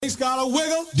got a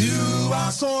wiggle,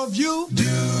 so have you.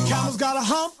 Camel's got a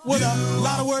hump with a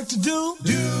lot of work to do.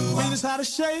 Venus had a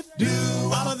shape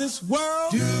out of this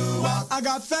world. I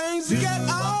got things to get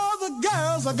all the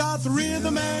girls. I got the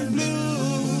rhythm and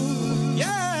blues.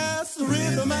 Yes, the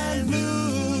rhythm and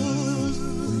blues.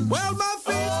 Well, my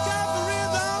feet got the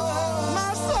rhythm,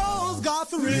 my soul's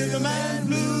got the rhythm and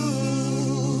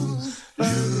blues.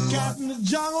 The cat in the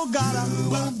jungle got a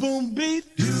boom boom beat.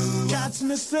 Cats in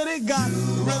the city got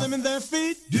rhythm in their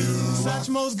feet.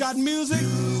 Satchmo's got music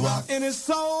in his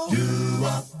soul.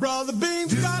 Brother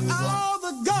Bean's got all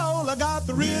the gold. I got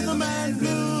the rhythm and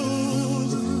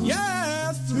blues.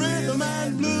 Yes, the rhythm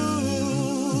and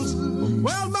blues.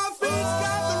 Well, my feet's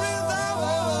got the rhythm,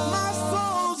 my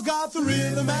soul's got the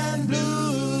rhythm and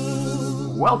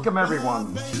blues. Welcome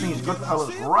everyone to Steve's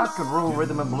Goodfellas Rock and Roll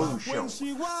Rhythm and Blues Show.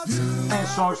 And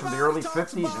songs from the early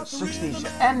 50s and 60s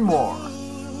and more.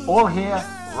 All here,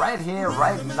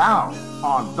 right now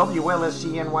on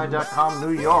WLSCNY.com,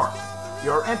 New York.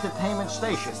 Your entertainment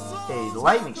station, a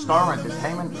Lightning Star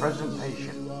Entertainment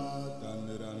presentation.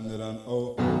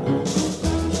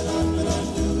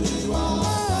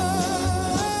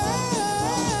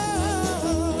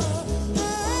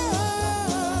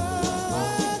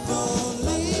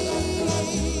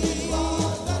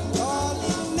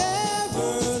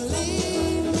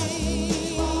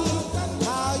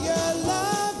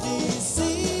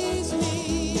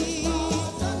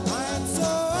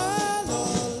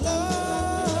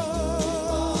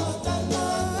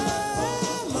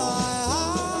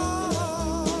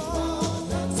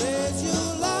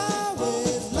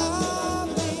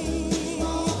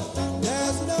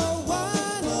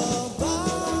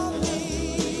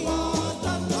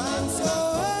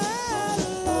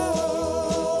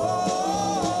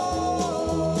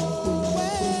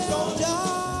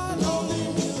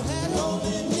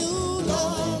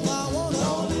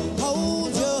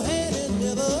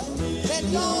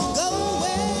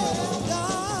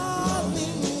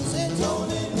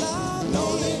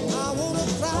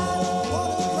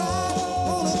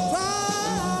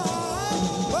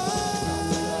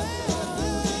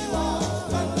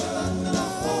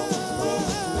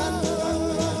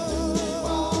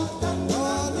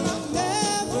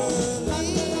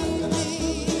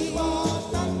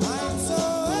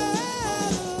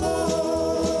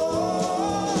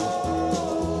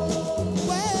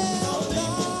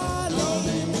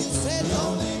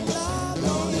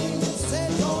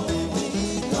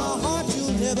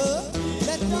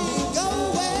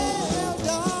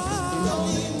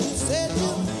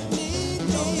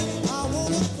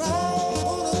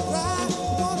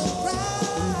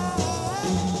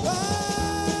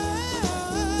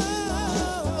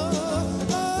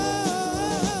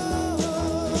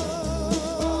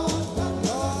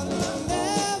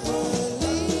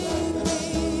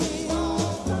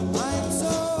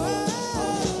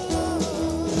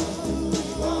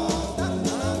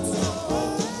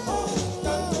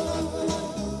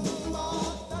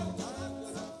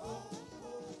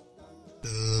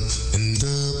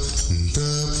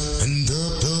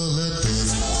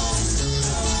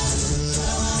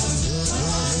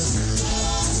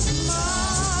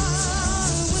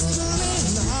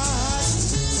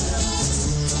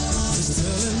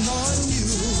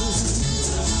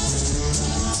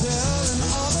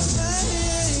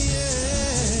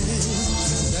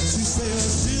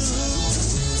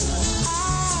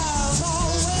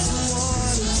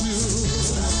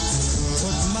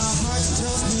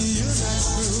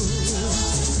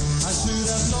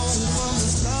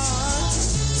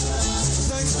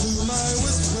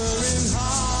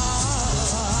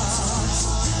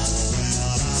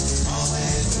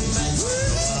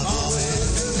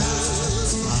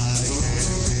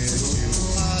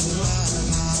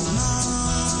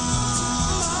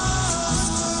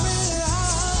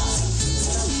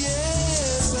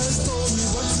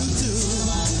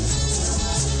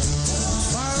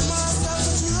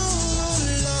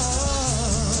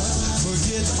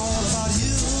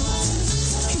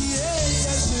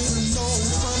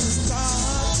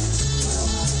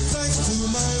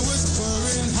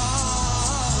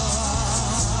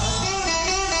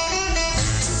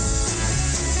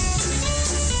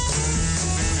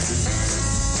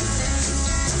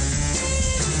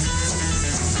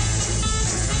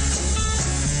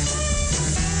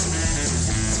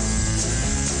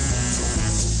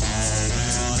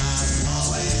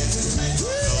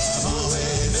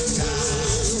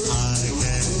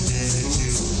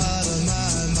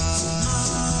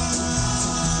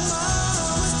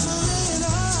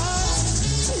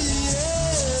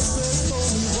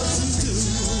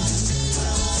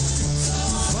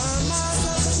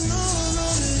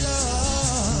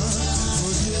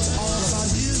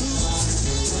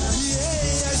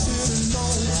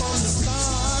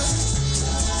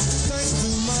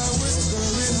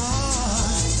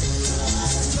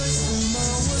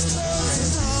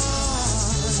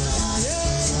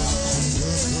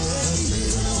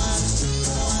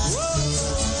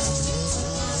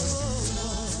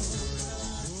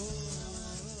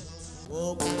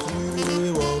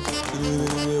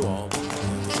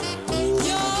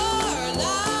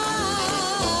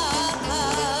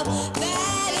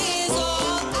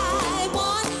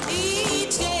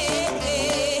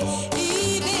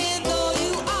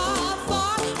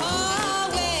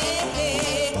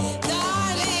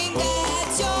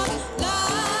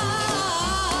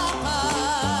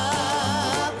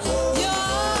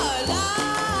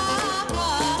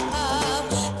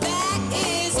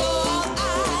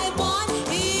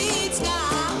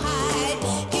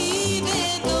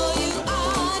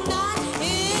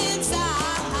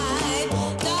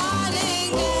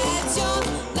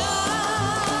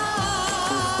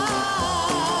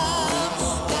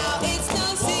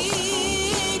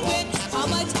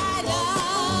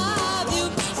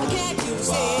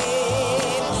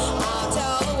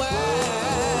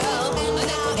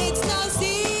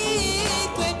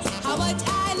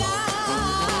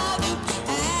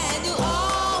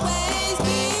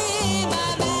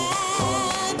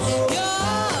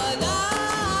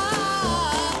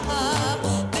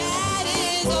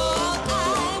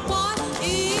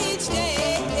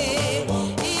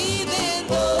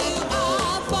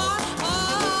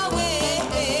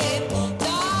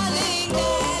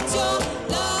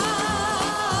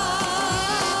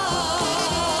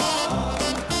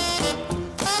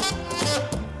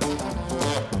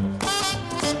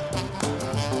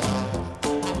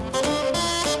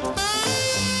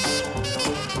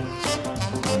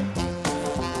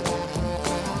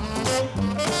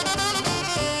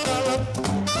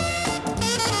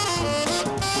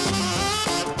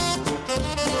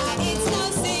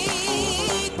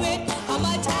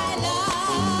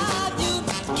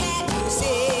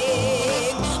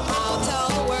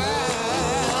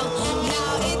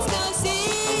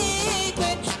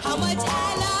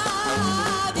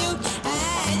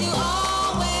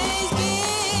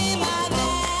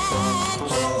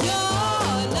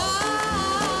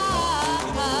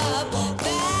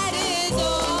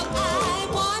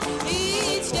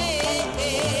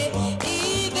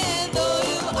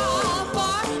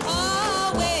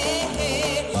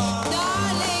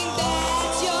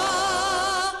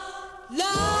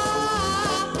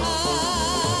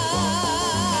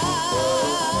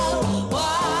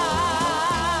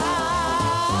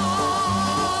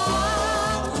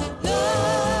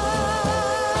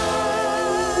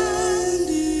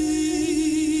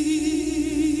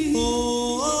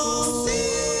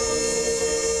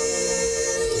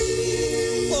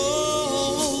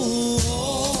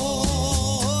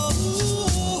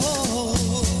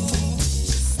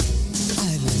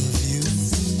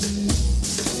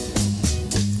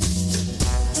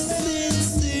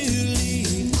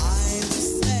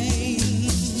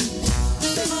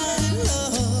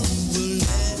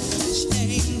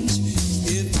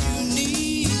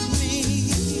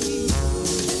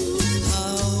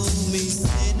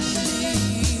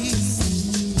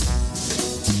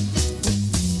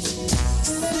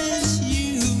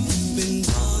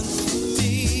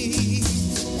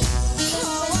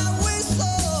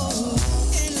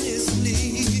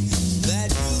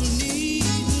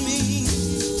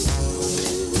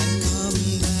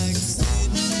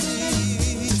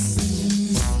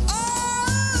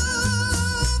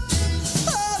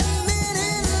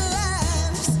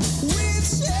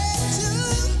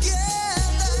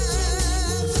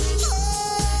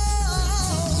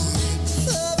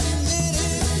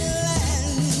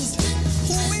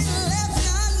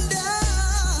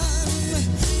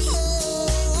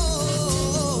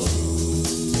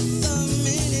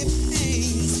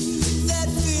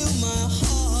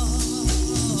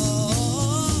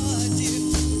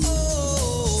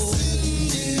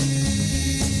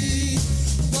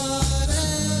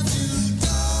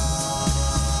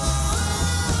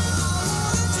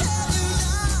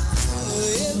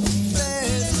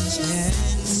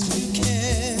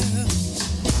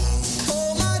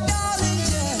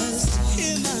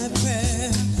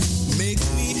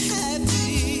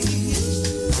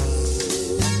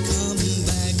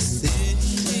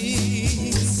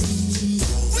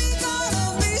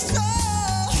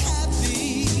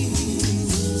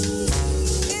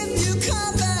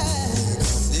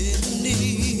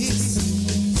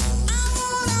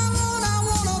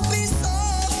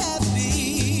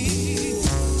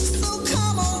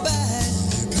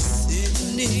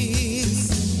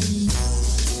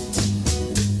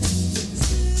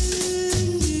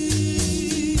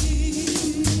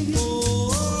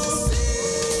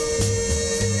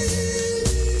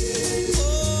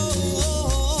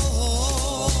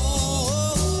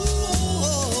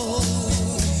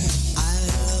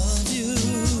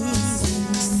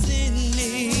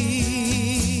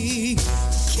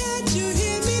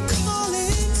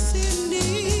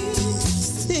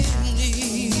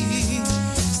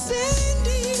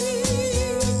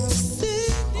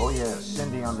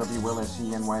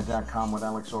 WLSENY.com with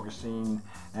Alex Augustine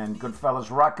and Goodfellas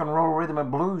Rock and Roll Rhythm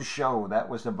and Blues Show. That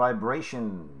was the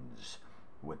Vibrations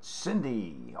with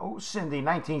Cindy. Oh, Cindy,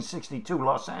 1962,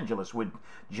 Los Angeles with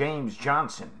James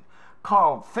Johnson,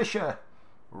 Carl Fisher,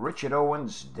 Richard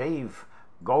Owens, Dave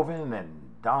Govin, and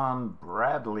Don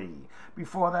Bradley.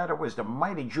 Before that, it was the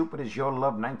Mighty Jupiter's Your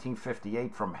Love,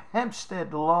 1958, from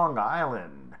Hempstead, Long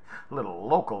Island. A little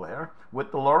local there,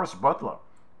 with Dolores Butler.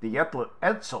 The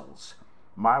Edsels,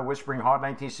 My Whispering Heart,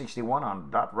 1961, on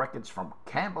Dot Records from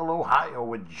Campbell, Ohio,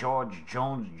 with George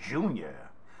Jones Jr.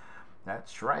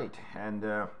 That's right. And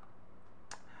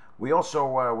we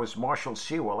also was Marshall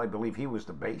Sewell. I believe he was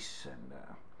the bass. And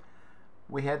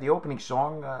we had the opening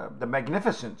song, The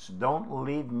Magnificents, Don't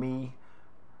Leave Me,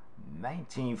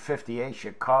 1958,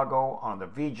 Chicago, on the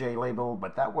VJ label.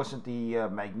 But that wasn't the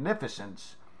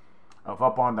Magnificents of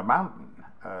Up on the Mountain.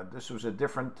 This was a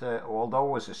different, although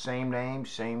it was the same name,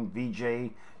 same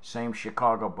VJ, same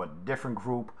Chicago, but different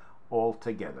group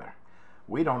altogether.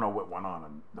 We don't know what went on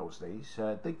in those days.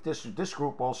 I think this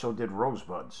group also did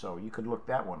Rosebud, so you could look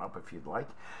that one up if you'd like.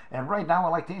 And right now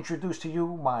I'd like to introduce to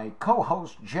you my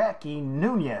co-host, Jackie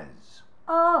Nunez.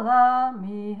 Hola,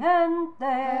 mi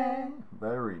gente.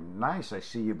 Very nice. I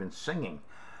see you've been singing.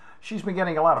 She's been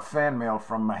getting a lot of fan mail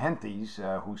from gentes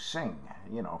who sing,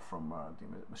 you know, from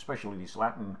especially these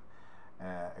Latin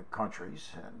countries.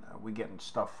 And we're getting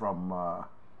stuff from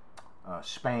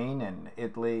Spain and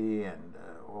Italy and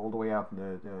all the way out in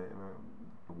the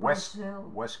west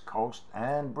coast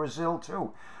and Brazil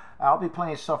too. I'll be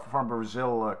playing stuff from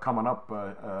Brazil coming up,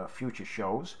 future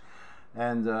shows.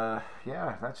 And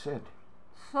yeah, that's it.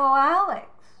 So Alex,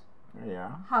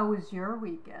 yeah, how was your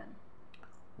weekend?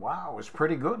 Wow, it was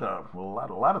pretty good. A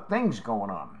lot of things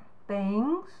going on.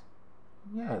 Things?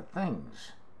 Yeah,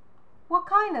 things. What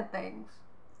kind of things?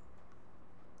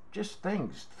 Just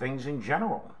things in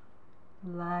general.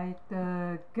 Like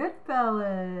the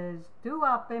Goodfellas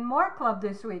doo-wop and more club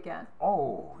this weekend.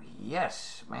 Oh,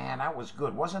 yes, man, that was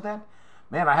good, wasn't that?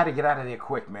 Man, I had to get out of there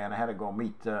quick, man. I had to go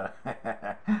meet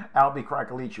Albie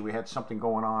Cracolici. We had something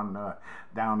going on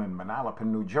down in Manalapan,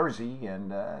 New Jersey,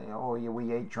 and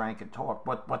we ate, drank, and talked.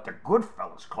 But the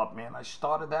Goodfellas Club, man, I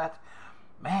started that.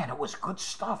 Man, it was good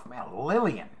stuff, man.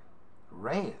 Lillian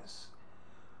Reyes.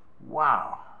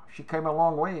 Wow. She came a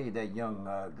long way, that young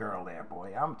girl there,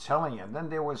 boy. I'm telling you. And then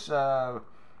there was,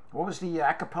 what was the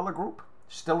a cappella group?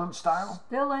 Still in Style?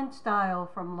 Still in Style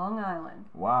from Long Island.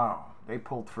 Wow. They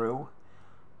pulled through.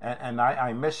 And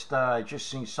I missed, I just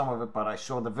seen some of it, but I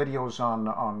saw the videos on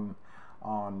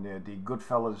the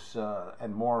Goodfellas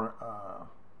and more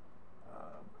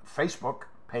Facebook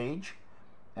page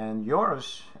and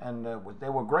yours, and they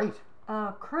were great.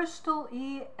 Crystal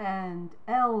E and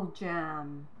L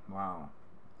Jam. Wow.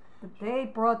 They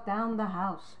brought down the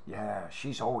house. Yeah, she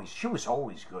was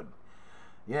always good.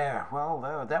 Yeah,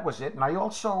 well, that was it. And I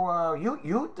also,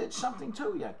 you did something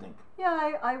too, I think.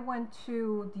 Yeah, I went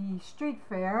to the street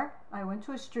fair. I went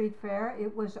to a street fair.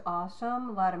 It was awesome.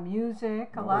 A lot of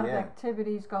music, a lot of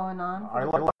activities going on. I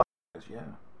love this, yeah.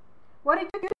 What did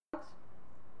you do?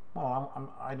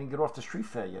 Well, I didn't get off the street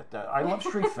fair yet. I love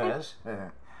street fairs.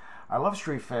 I love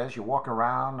street fairs. You walk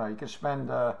around. You can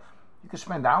spend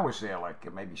hours there,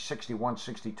 like maybe 61,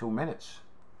 62 minutes.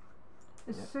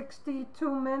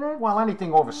 62 minutes? Well,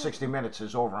 anything over 60 minutes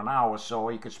is over an hour, so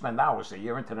you could spend hours there.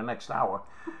 You're into the next hour,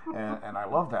 and I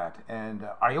love that. And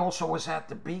I also was at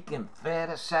the Beacon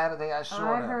Theater Saturday. I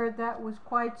heard that was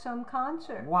quite some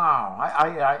concert. Wow.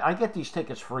 I get these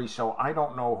tickets free, so I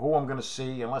don't know who I'm going to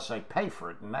see unless I pay for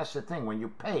it. And that's the thing. When you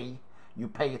pay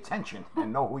attention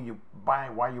and know who you buy,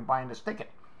 why you're buying this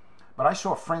ticket. But I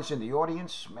saw friends in the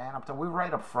audience. Man, we were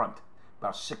right up front,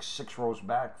 about six rows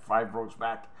back, 5 rows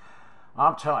back.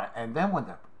 I'm telling you, and then when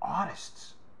the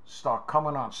artists start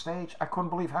coming on stage, I couldn't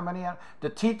believe how many. The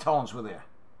T-Tones were there.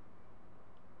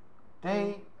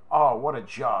 What a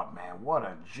job, man, what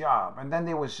a job. And then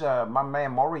there was my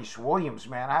man Maurice Williams,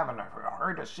 man. I haven't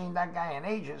heard or seen that guy in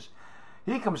ages.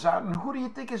 He comes out, and who do you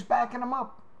think is backing him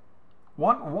up?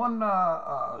 One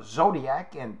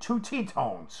Zodiac and 2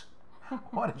 T-Tones.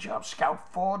 What a job. Scout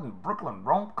Ford and Brooklyn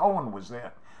Rome Cohen was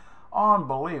there.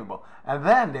 Unbelievable. And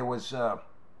then there was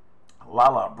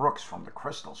Lala Brooks from the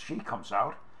Crystals. She comes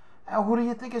out. And who do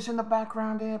you think is in the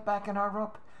background there, backing her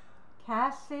up?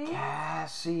 Cassie.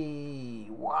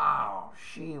 Wow.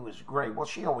 She was great. Well,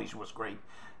 she always was great.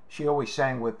 She always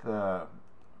sang with, what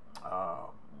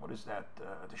is that?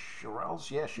 The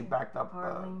Shirelles? Yeah, she backed up.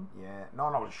 No,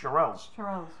 the Shirelles.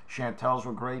 Chantels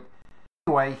were great.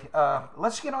 Anyway,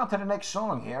 let's get on to the next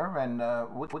song here, and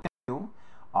we can do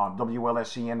on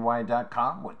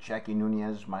WLSENY.com with Jackie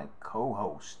Nunez, my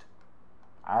co-host.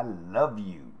 I love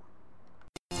you.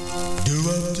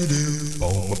 Do-ba-do-do,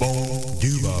 boom-ba-boom,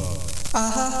 do-ba.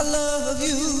 I love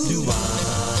you. Do-ba.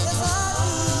 Yes, I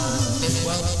do.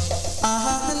 I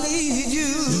need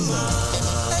you. Do-ba.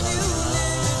 And you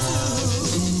need me too.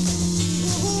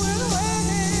 Ooh, anyway,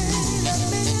 let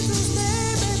me to stay,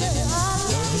 baby. I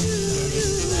love you.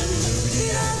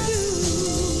 Yeah, I do.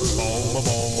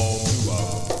 Boom-ba-boom, do-ba.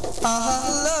 I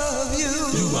love you.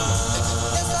 Do-ba.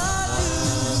 Yes, I do.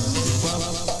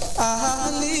 I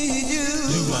need you. I need you.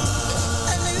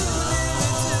 And you need me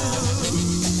too.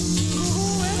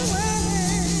 Ooh, anyway,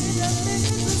 let me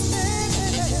to stay,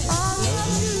 baby. I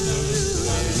love you.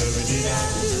 Yeah, I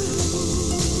do.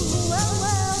 Well,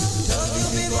 told you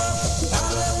before, our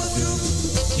love was true.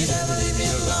 You never leave me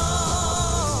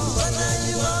alone. But now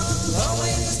you're gone, always to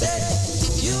stay.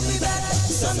 You'll be back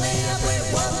someday. I pray,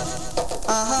 well, I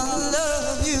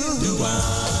love you.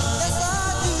 Yes, I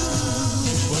do.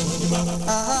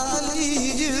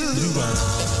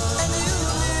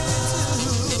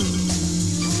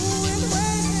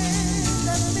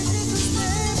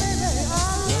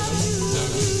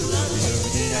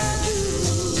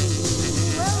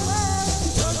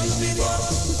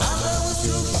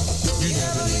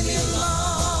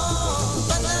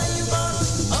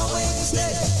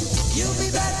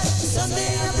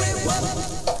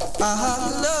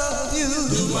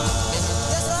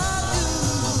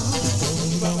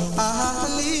 I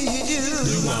need you. And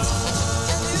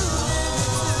you need me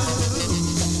too.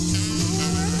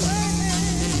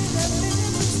 Let me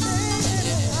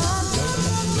stay. I love you.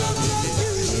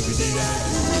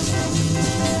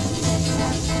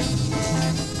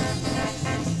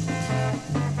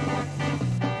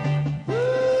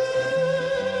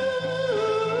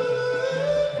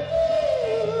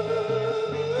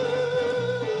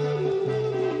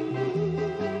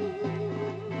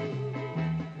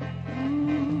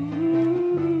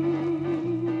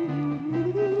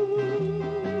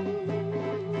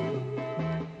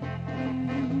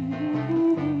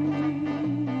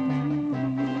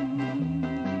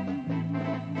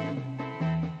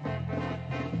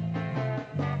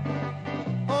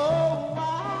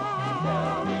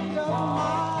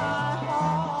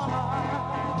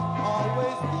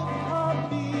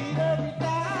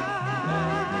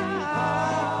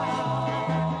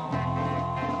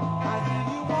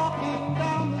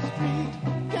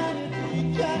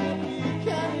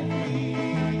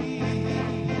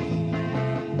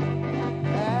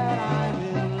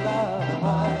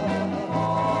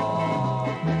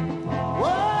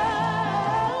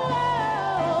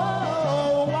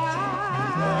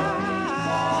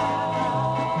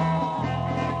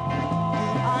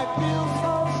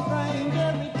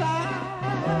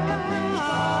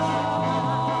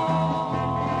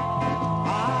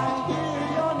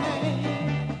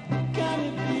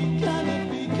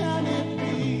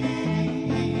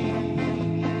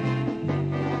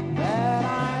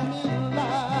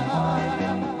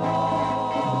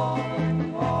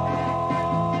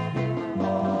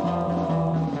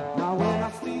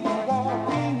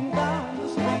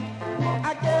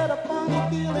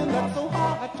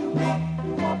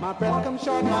 My breath comes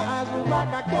short, my eyes move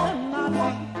back, I cannot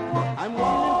see. I'm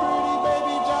wondering, pretty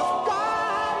baby, just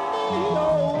guide me.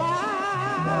 Oh,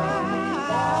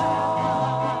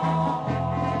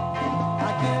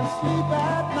 I can't sleep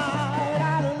at night, I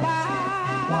lie.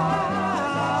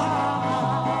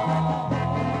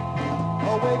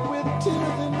 Awake with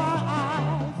tears in my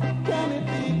eyes. Can it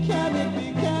be, can it be,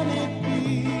 can it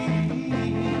be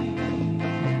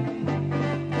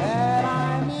that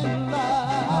I'm in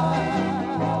love?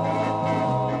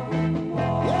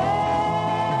 Yeah.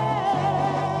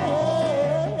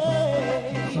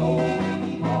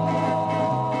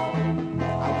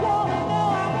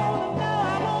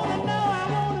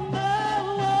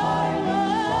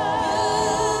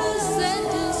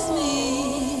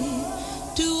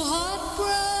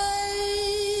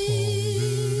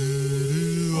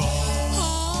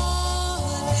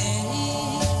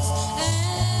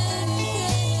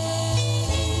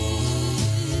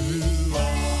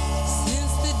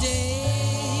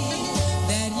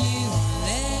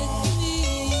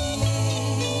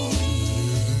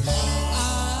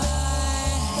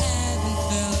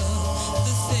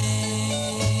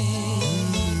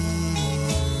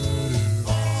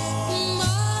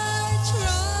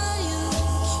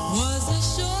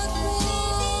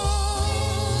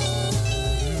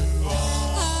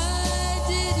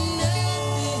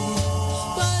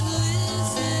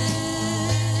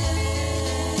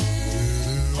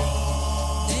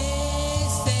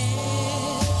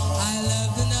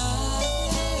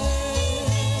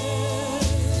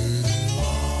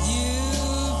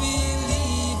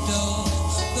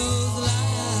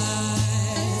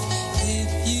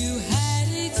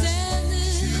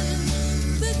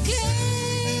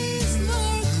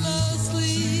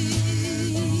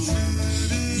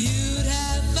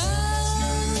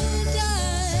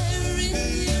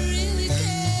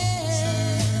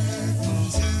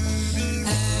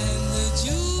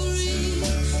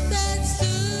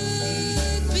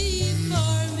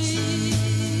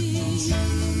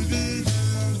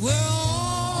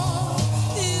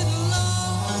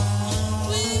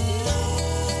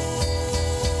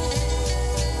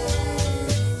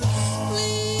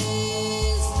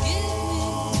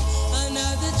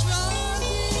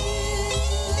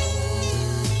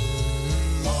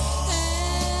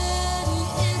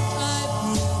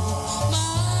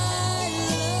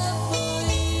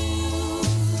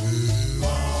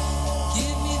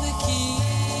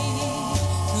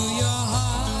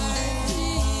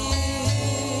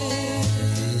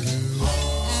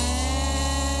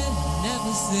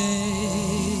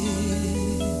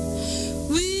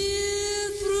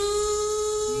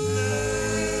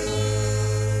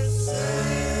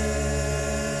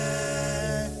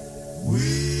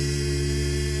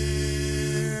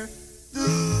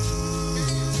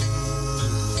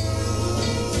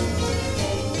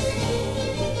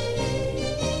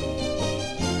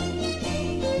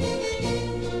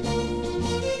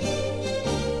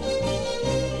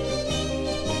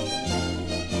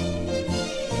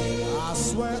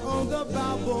 swear on the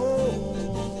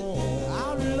Bible,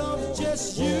 I'll love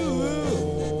just you.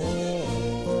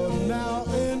 For now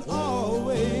and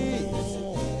always,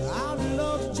 I'll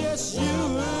love just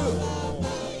you.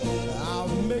 I'll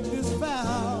make this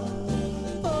vow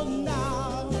for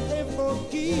now and for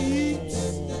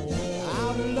keeps.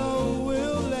 Our love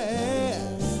will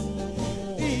last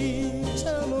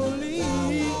eternally.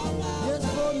 Yes,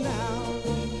 for now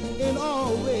and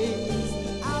always,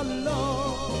 our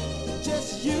love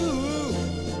just you,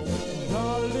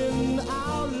 darling.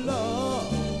 Our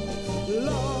love,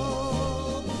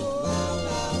 love.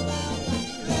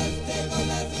 Let's take a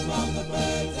lesson from the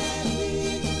birds and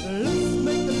bees. Let's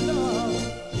make the love.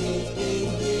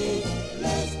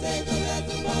 Let's take a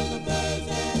lesson from the birds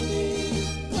and bees.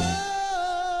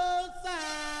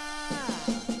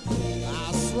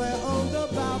 I swear on the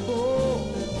Bible,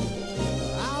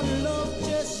 I'll love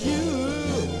just you.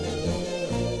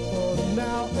 For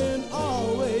now and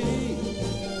always,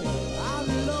 our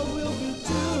love will be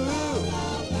true.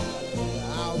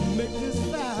 I'll make this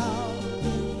vow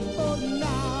for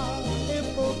now and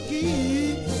for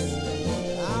keeps.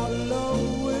 Our love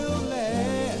will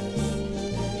last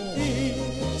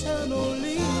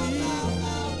eternally.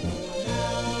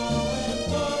 Now and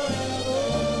forever,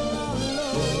 our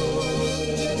love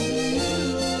just you.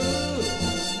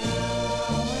 Now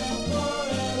and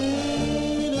forever,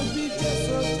 it'll be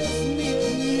just me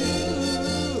and you.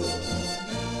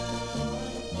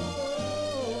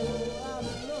 Our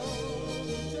love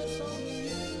just only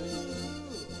you.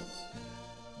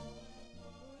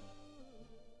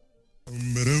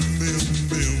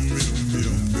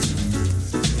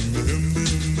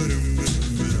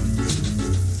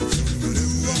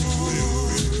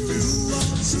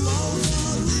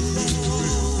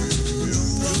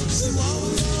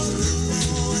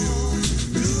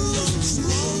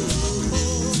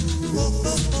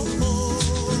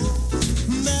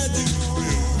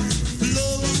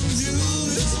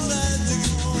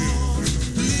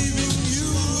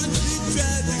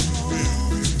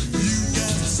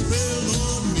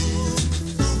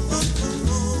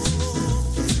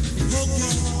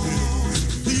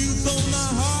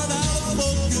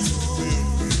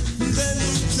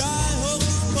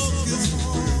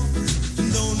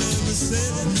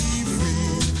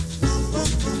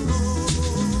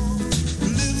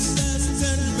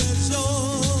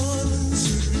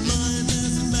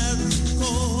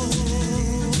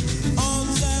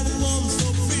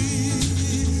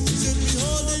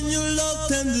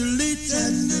 Tenderly,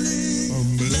 tenderly,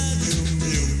 magic.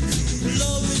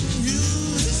 Loving you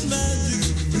is magic.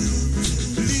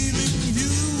 Leaving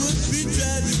you would be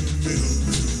tragic.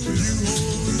 You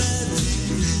hold magic.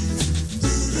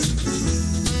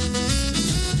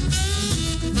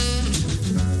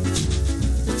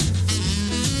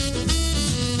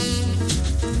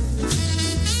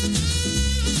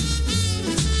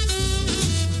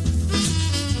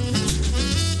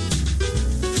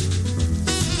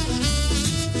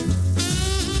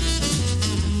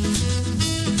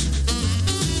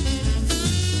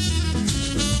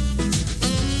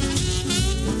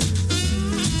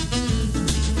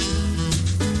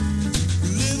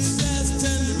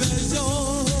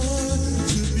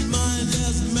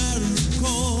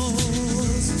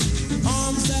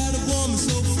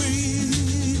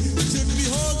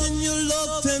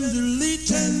 Tenderly,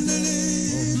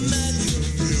 tenderly, magic.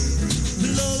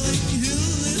 Loving you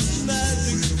is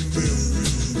magic.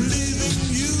 Leaving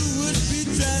you would be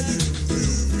tragic.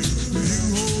 You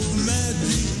hold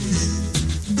magic.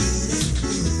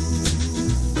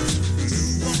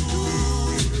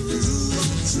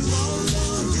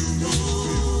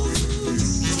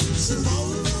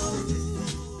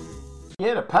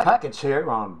 Yeah, the package here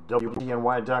on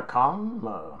WDNY.com,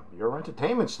 your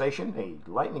entertainment station, a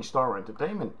Lightning Star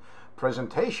Entertainment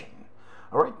presentation.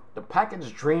 All right, the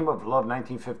package Dream of Love,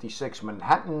 1956,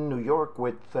 Manhattan, New York,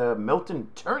 with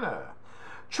Milton Turner.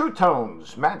 True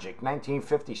Tones, Magic,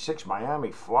 1956,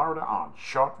 Miami, Florida, on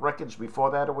Chart Records.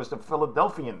 Before that, it was the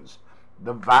Philadelphians,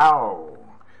 The Vow.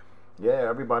 Yeah,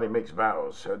 everybody makes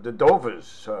vows. The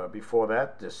Dovers, before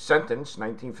that, The Sentence,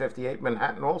 1958,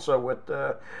 Manhattan, also with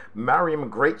Mariam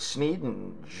Great Sneed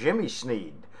and Jimmy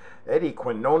Sneed. Eddie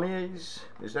Quinones,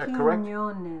 is that correct?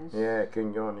 Quinones. Yeah,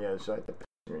 Quinones.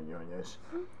 Quinones.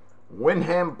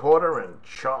 Wyndham Porter and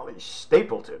Charlie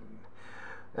Stapleton.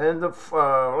 And the,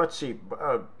 let's see,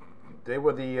 they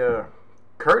were the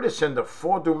Curtis and the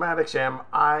Four Dramatics, Am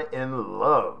I in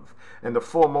Love? And the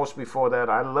foremost before that,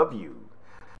 I Love You.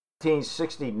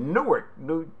 1960, Newark,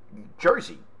 New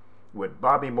Jersey, with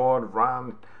Bobby Moore,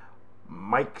 Ron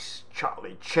Mikes,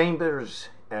 Charlie Chambers,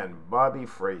 and Bobby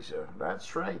Fraser.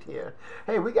 That's right here.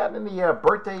 Hey, we got any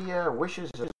birthday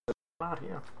wishes out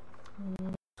here?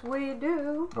 We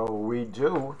do. Oh, we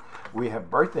do. We have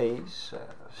birthdays.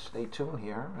 Stay tuned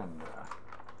here. And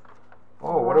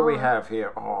what do we have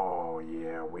here? Oh,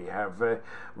 yeah, we have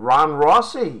Ron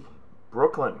Rossi,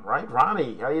 Brooklyn, right?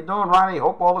 Ronnie, how you doing, Ronnie?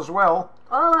 Hope all is well.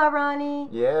 Hola, Ronnie.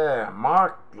 Yeah,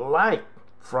 Mark Light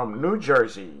from New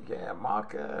Jersey. Yeah,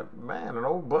 Mark, man, an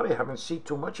old buddy. I haven't seen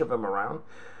too much of him around.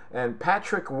 And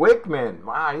Patrick Wickman.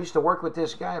 Wow, I used to work with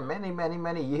this guy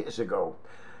many years ago.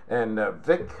 And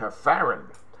Vic Farron.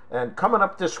 And coming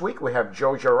up this week, we have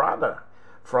Joe Gerada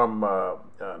from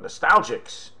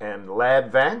Nostalgics, and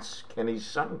Lad Vance, Kenny's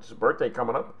son's birthday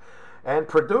coming up, and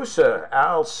producer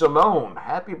Al Simone.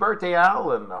 Happy birthday,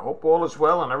 Al, and I hope all is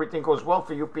well and everything goes well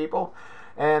for you people.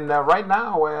 And right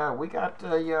now, we got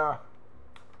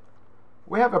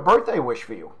we have a birthday wish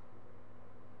for you.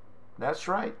 That's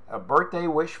right, a birthday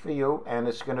wish for you, and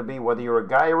it's going to be whether you're a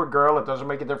guy or a girl. It doesn't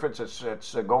make a difference.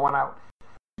 It's going out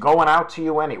to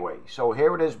you anyway. So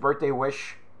here it is, birthday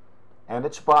wish, and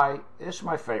it's by, this is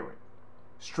my favorite,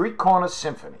 Street Corner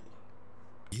Symphony.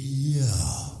 Yeah.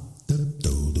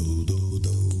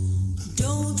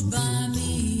 Don't buy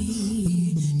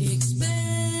me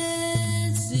expensive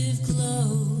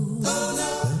clothes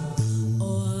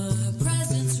or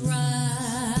presents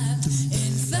wrapped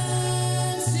in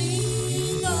fancy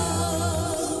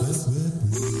gold.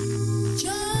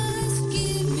 Just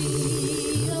give me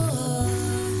your heart.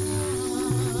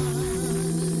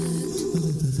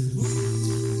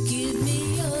 Give me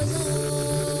your love.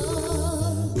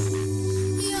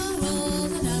 You're all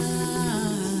that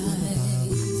I've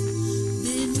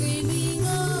been dreaming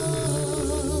of.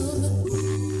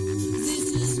 This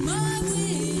is my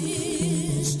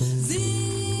wish.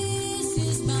 This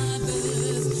is my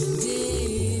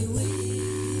birthday wish.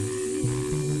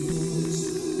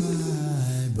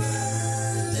 My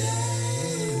birthday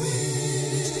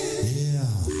wish. Yeah.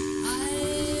 I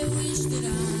wish that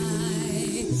I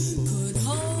could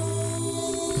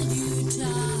hold you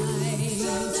tight,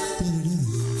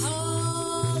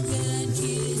 hug and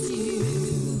kiss you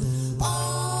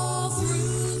all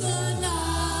through the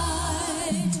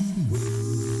night.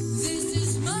 This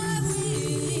is my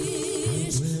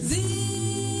wish.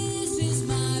 This is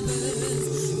my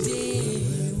birthday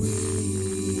wish.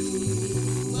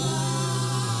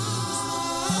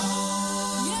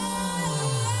 Yeah,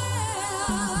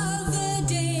 the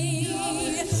day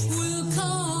will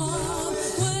come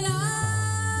when I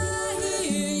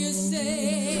hear you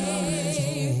say,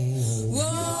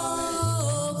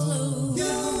 "Whoa, close,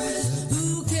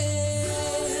 who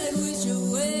can wish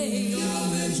away?"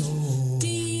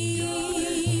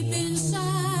 Deep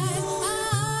inside, I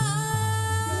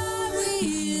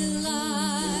realize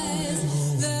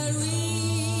that we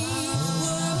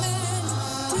were meant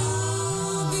to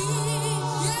be.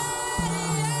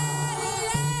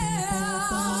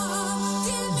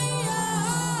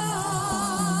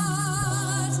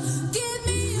 Give me yours, give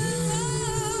me your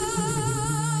love.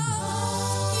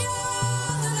 You're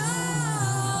all that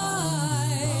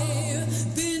I've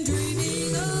been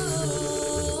dreaming of.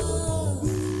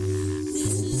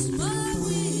 This is my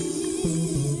wish.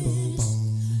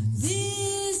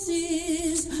 This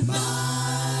is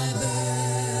my birthday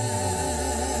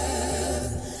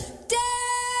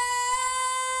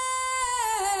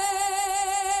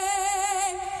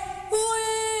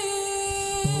wish.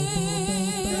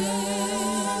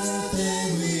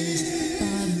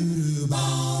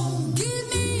 Give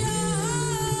me yours,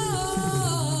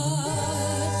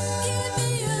 give me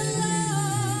your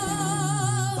love.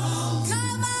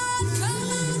 Come on, come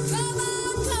on, come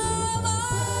on, come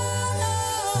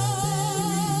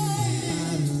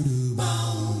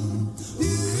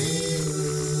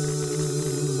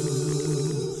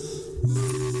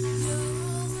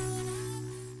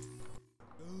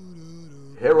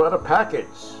Here are the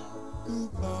packets.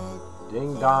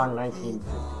 Ding Dong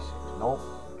 1956. Nope.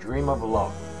 Dream of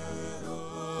Love.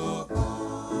 You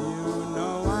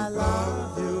know I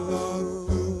love you.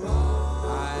 I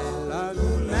love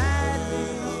you madly.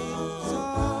 So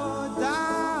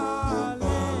darling,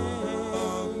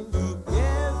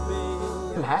 give me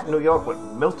Manhattan, New York with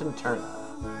Milton Turner.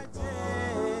 my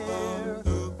dear.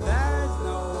 There's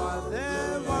no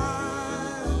other one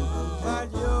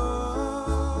but you.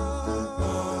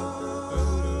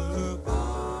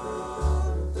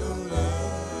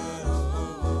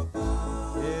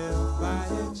 If by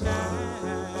a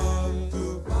chance you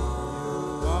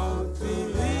won't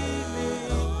believe me,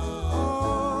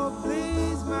 oh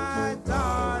please my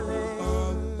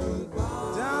darling,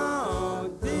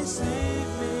 don't deceive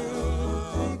me,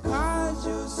 because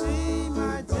you see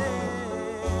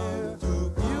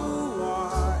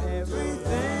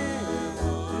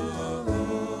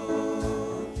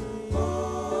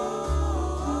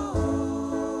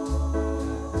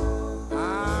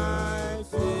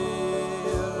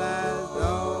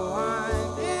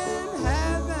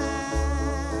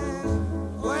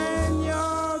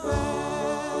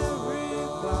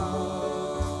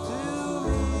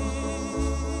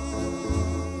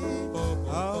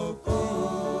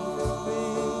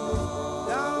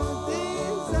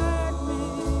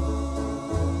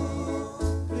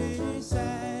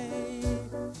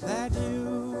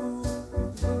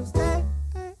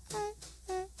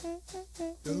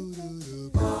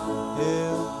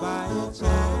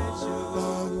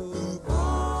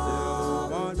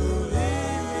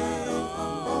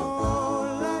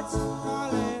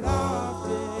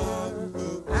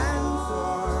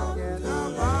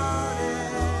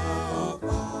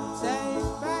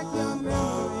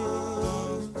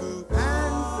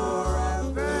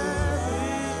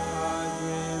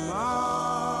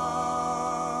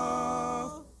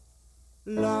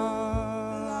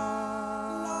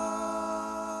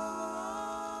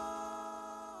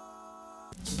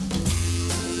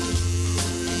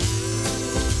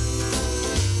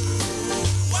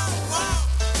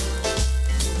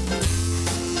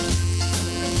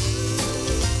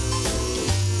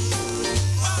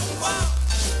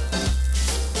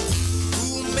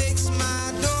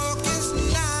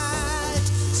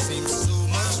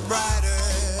brighter?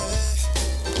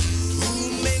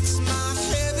 Who makes my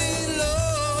heavy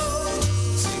load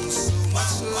seem so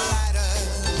much lighter?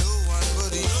 No one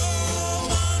but you.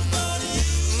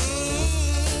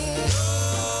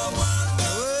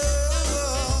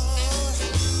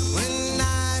 When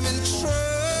I'm in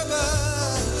trouble,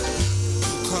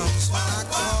 who comes when I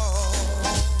call?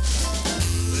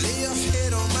 Lay your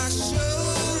head on my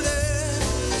shoulder.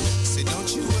 Say, don't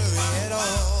you worry at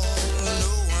all.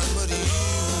 No one but you.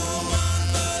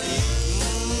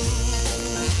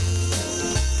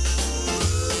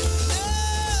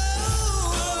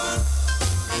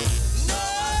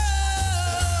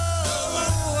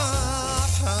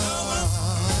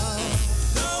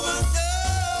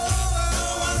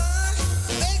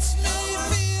 Makes me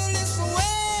feel this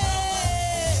way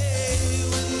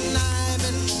when I'm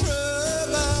in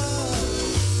trouble.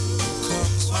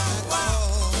 Comes when I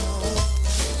call.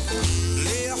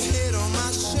 Lay your head on my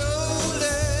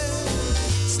shoulder.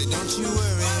 Say, don't you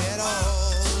worry at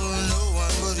all. No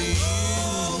one but you.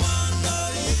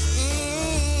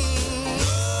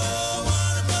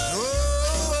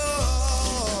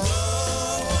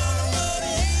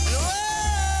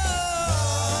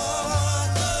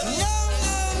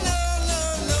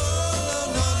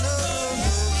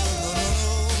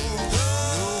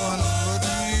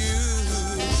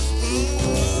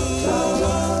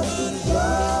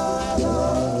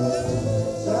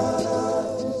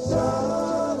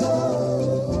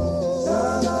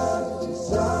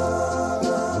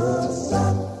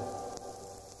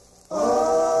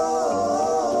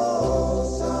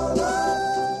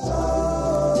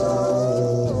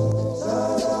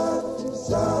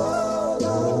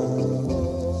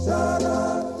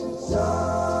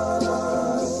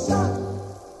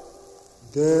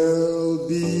 There'll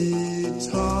be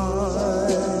times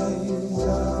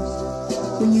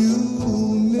when you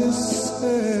miss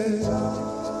her.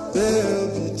 There'll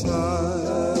be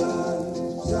times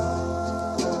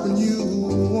when you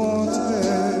want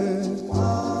her.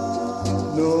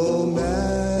 No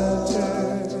matter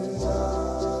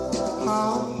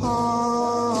how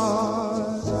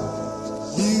hard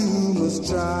you must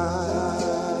try.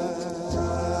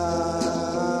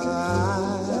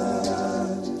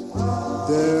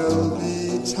 There'll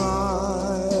be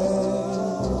times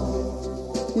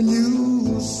when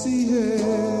you see her.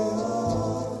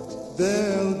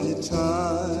 There'll be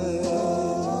times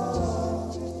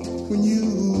when you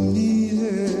need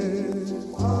her.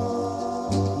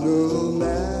 No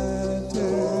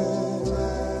matter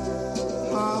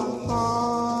how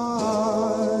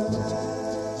hard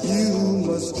you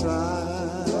must try.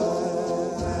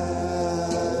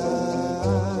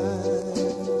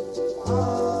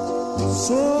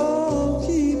 So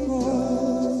keep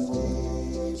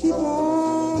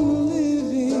on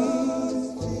living.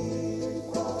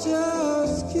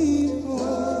 Just keep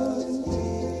on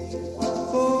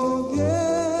forgetting.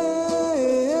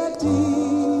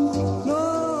 No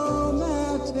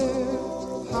matter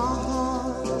how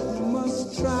hard you must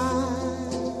try.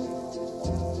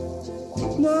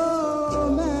 No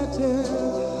matter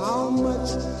how much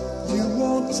you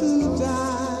want to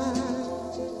die.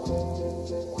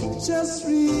 Just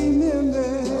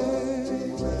remember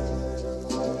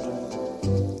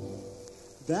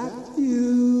that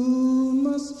you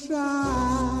must try.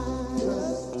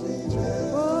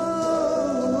 Oh,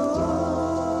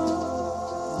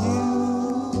 you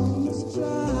must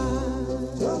try.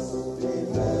 Just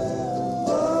remember.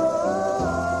 Oh,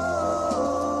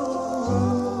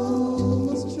 you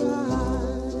must try.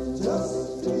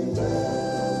 Just remember.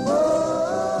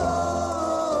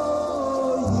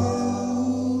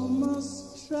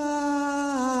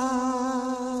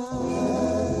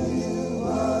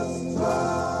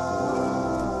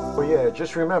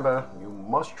 Just remember, you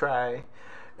must try.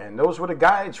 And those were the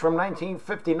Guides from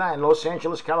 1959, Los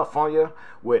Angeles, California,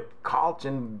 with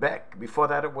Carlton Beck. Before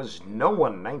that, it was No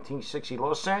One, 1960,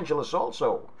 Los Angeles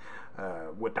also,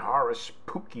 with Horace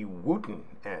Pookie Wooten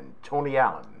and Tony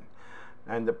Allen.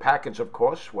 And the package, of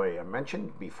course, where I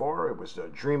mentioned before, it was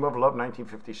Dream of Love,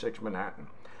 1956, Manhattan.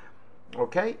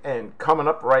 Okay, and coming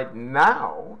up right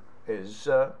now is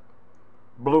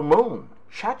Blue Moon,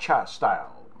 Cha-Cha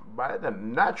Style, by the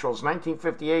Naturals,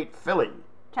 1958, Philly.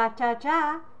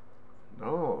 Cha-cha-cha.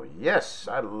 Oh, yes,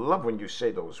 I love when you say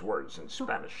those words in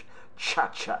Spanish.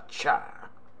 Cha-cha-cha.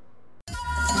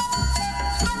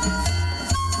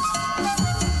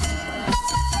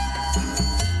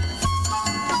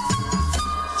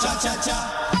 Cha-cha-cha.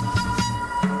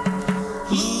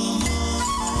 Blue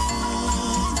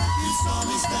moon, you saw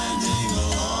me standing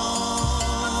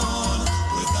alone,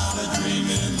 without a dream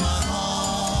in my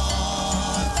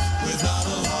heart, without a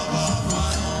love of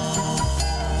my own.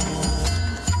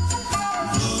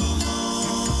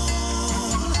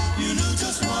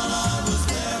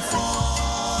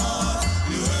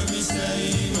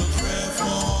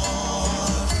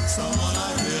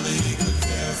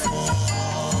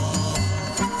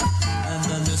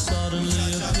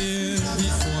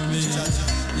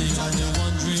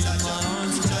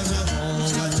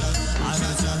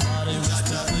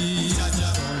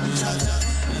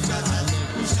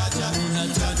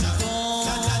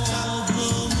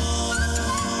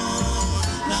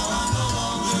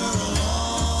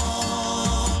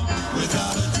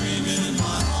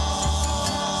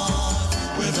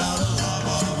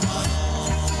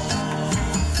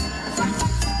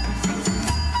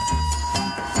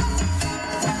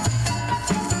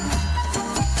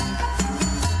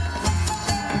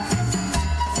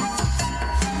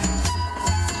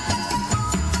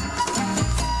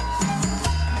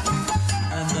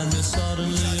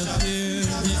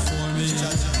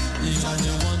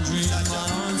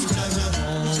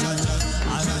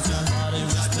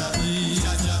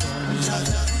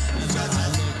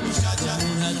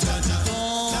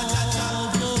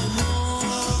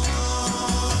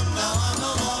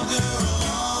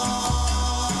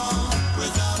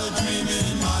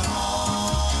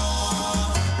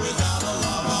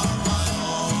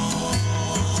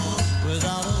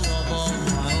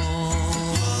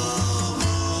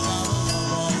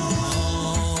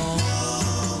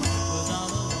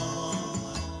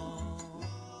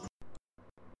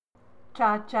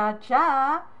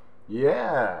 Cha-cha-cha.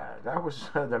 Yeah, that was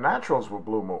the Naturals with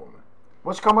Blue Moon.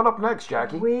 What's coming up next,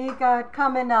 Jackie? We got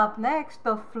coming up next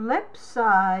the flip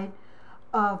side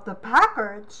of the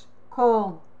Packards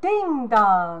called Ding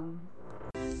Dong.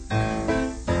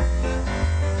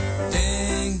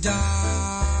 Ding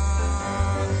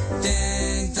dong,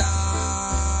 ding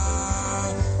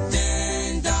dong,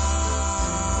 ding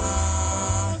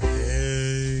dong,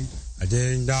 ding a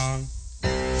ding dong.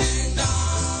 Ding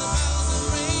dong, the bells are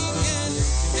ringing.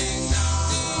 Ding dong,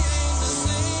 the angels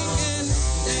singing.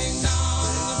 Ding dong,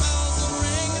 the bells are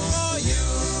ringing for you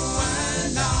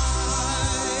and I.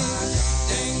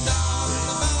 Ding dong,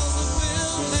 the bells are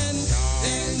whistling.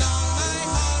 Ding dong, my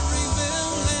heart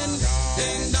revealing.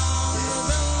 Ding dong, the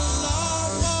bells are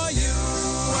for you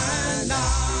and I.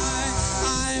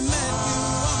 I met you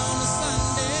on a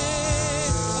Sunday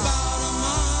about a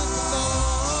month ago.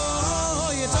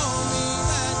 You told me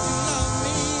that you loved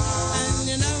me and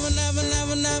you never, never,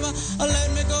 never, never let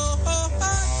me go.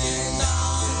 Ding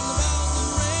dong, the bells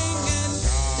are ringing.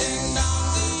 Ding dong,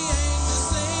 the angels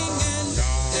singing.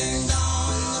 Ding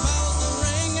dong, the bells are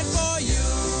ringing for you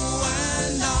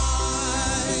and I.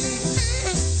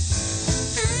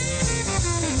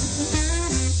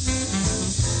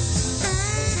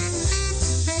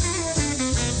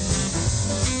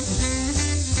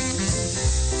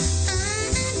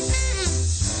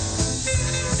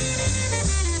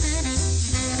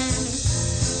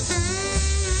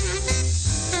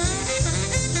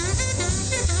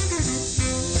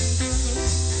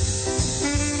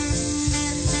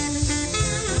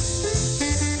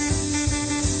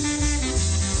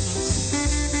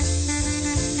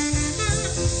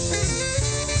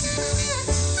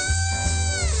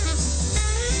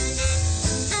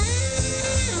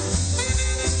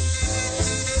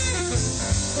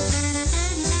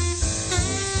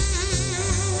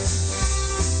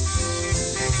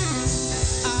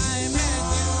 I met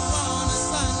you on a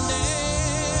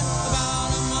Sunday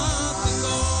about a month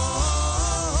ago.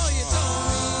 You told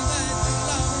me that you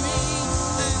love me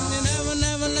and you never,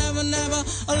 never, never, never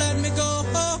let me go.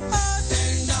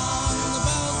 Ding dong, the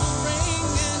bells are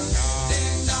ringing.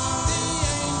 Ding dong, the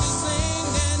angels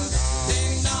singing.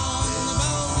 Ding dong, the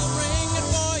bells are ringing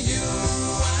for you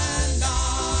and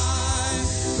I.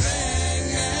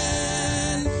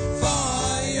 Ringing for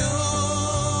you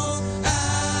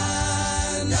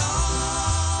and I.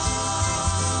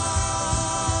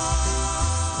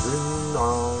 Ding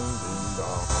dong, ding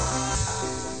dong.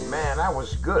 Man, that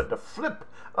was good. The flip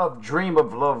of Dream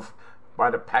of Love by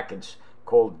the Packards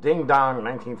called Ding Dong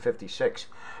 1956.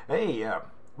 Hey,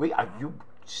 you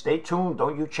stay tuned.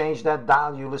 Don't you change that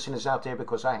dial, you listeners out there,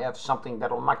 because I have something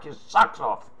that'll knock your socks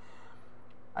off.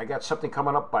 I got something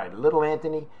coming up by Little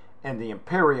Anthony and the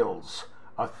Imperials,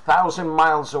 1,000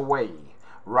 miles away,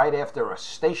 right after a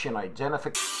station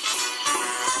identification.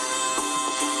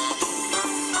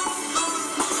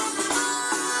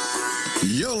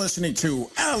 You're listening to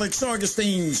Alex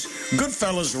Augustine's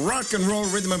Goodfellas Rock and Roll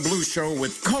Rhythm and Blues Show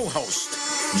with co-host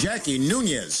Jackie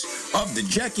Nunez of the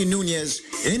Jackie Nunez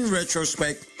In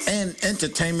Retrospect and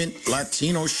Entertainment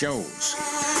Latino shows.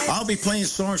 I'll be playing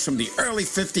songs from the early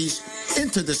 50s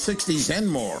into the 60s and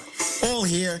more. All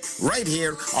here, right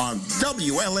here on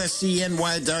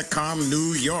WLSCNY.com,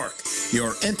 New York.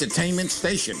 Your entertainment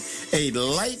station, a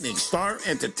Lightning Star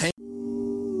Entertainment.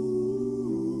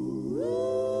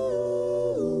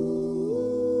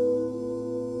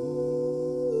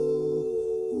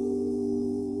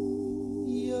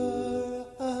 You're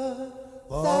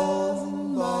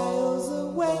 1,000 miles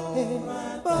away,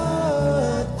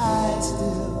 but I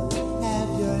still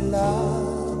have your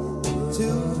love to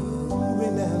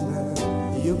remember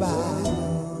you by.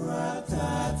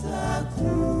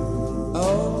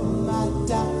 Oh, my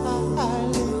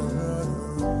darling,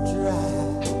 dry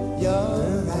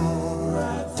your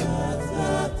eyes.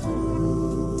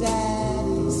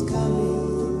 Daddy's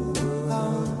coming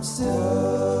home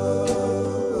soon.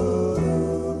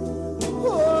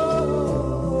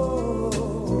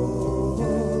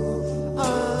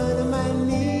 On my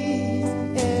knees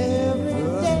every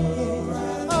day,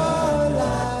 all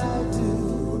I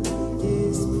do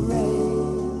is pray.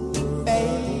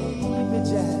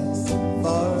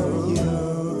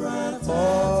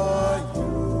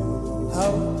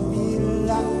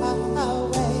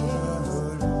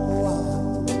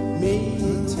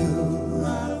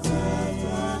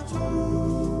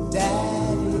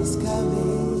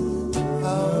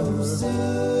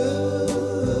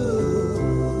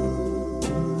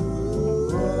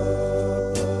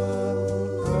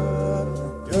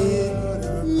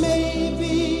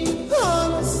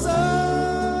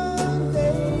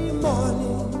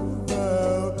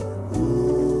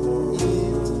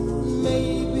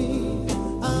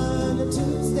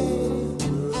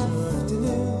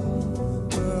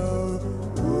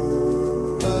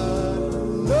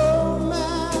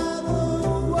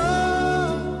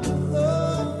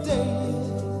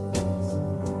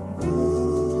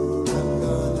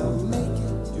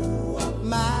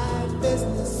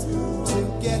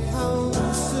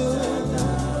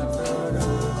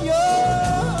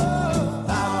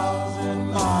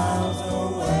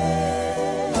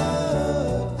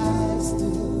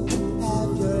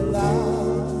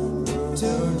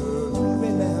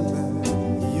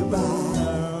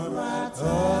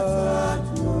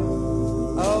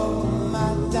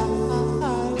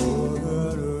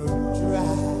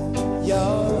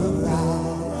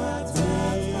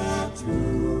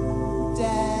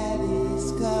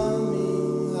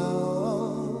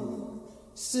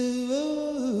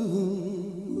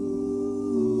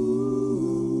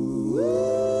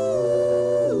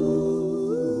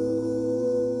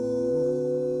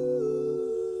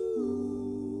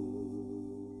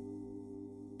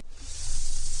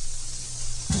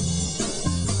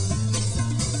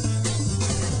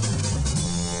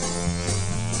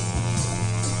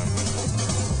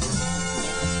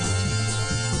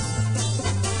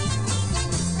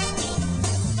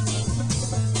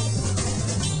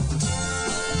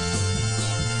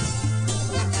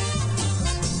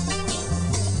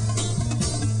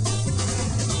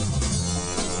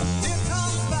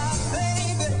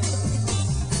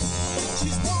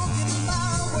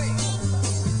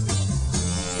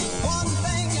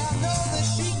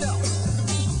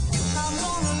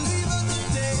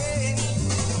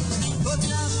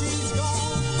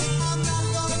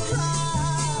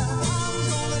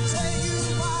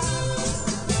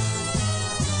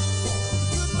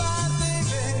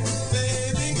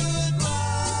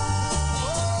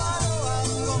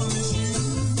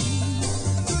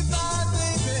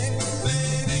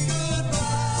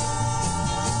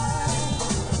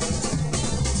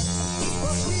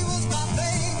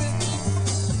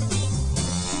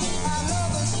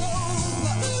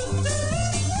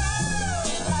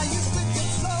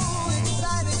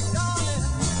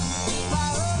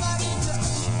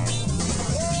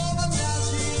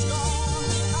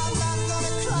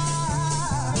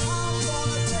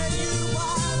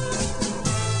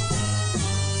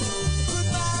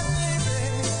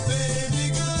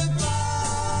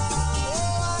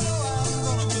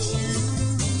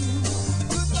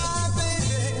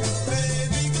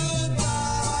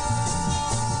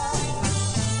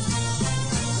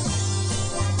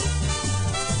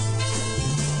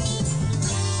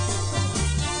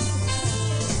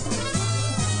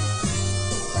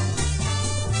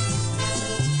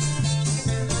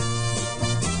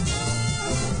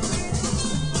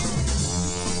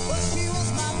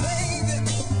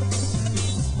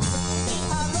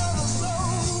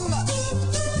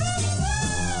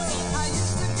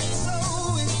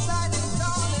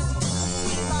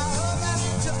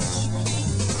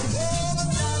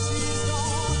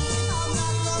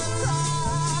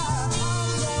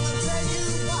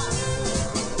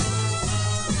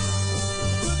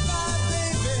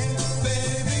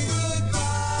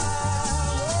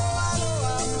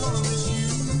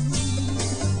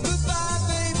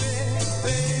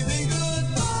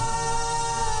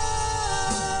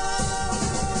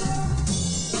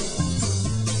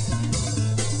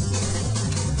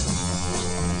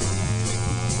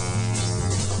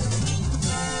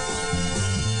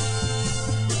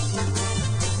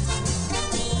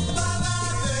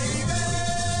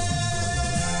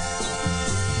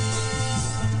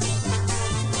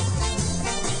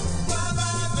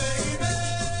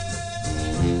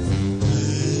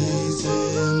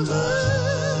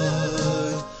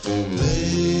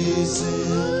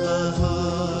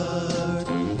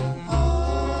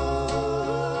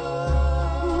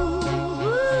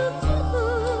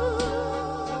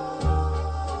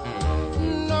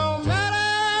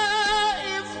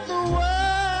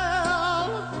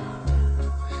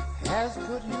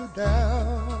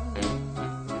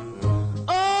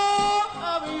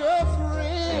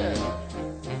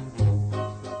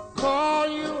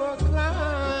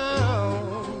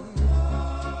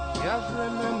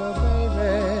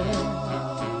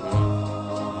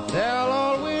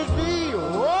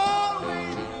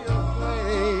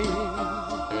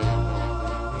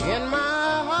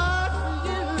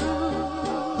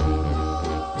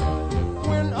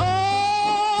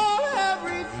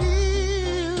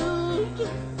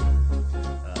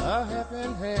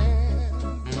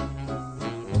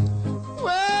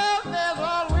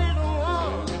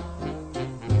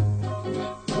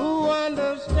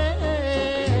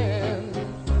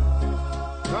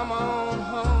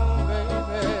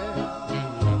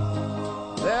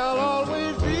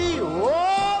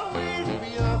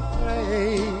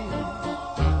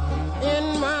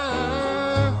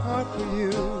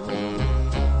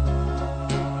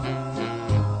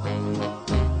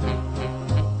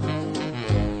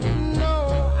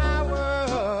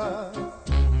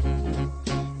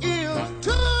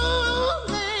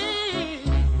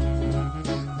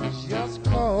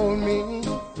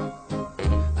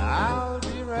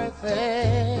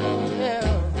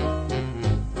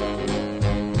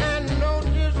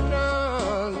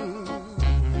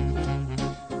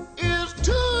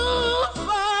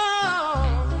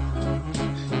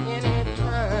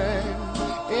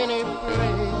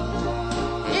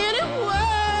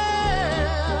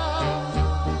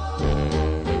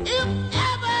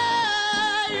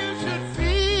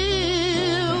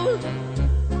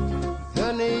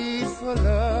 for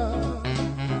love.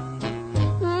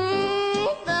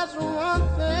 That's one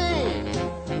thing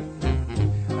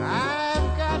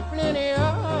I've got plenty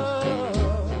of.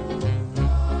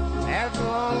 As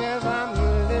long as I'm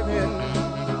living,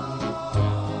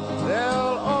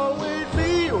 there'll always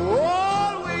be a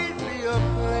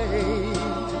place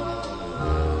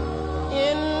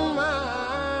in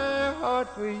my heart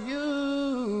for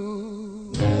you.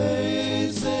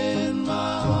 Place in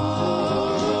my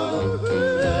heart,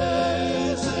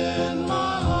 place in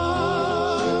my heart.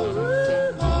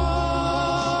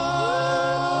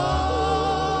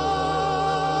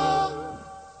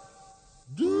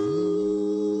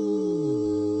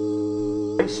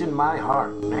 Place in My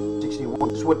Heart,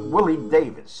 1961, is with Willie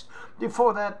Davis.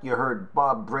 Before that, you heard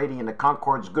Bob Brady and the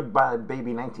Concords' Goodbye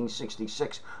Baby,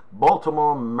 1966,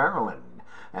 Baltimore, Maryland.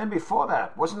 And before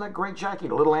that, wasn't that great, Jackie?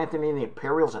 Little Anthony and the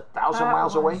Imperials, 1,000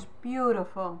 Miles Away? That was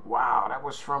beautiful. Wow, that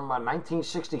was from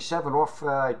 1967 off,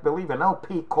 I believe, an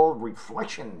LP called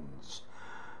Reflections.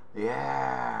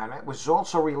 Yeah, and it was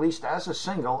also released as a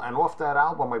single, and off that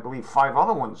album, I believe, 5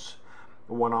 other ones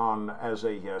went on as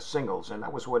a singles, and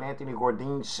that was with Anthony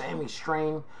Bourdain, Sammy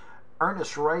Strain,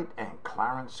 Ernest Wright, and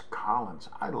Clarence Collins.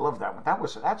 I love that one.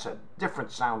 That's a different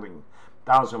sounding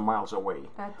 1,000 Miles Away.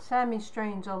 That Sammy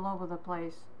Strain's all over the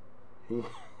place.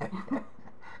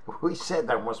 We said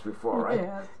that once before, right?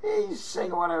 Yes. He's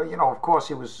singing whatever, of course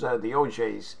he was the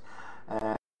OJs.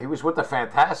 He was with the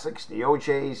Fantastics, the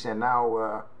OJs, and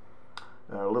now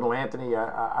Little Anthony.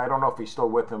 I don't know if he's still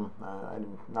with him.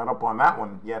 I'm not up on that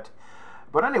one yet.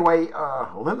 But anyway,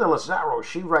 Linda Lazaro,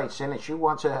 she writes in and she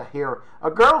wants to hear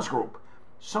a girls group,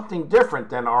 something different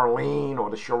than Arlene or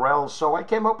the Shirelles. So I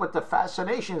came up with the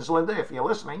Fascinations, Linda, if you're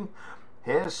listening.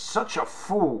 Here's Such a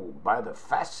Fool by the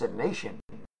Fascination.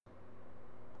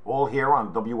 All here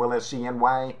on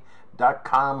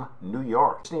WLSCNY.com, New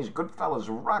York. This is Goodfellas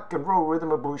Rock and Roll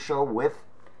Rhythm and Blues Show with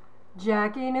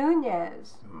Jackie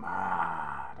Nunez.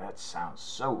 That sounds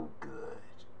so good.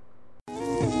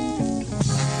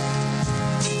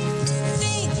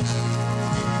 Think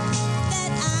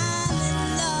that I'm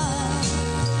in love.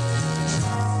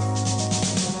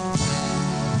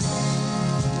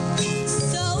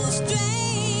 So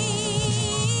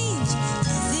strange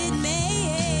as it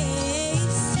may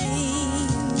seem.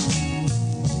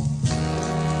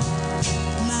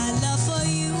 My love for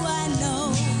you, I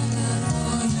know.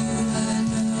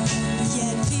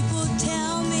 Yet people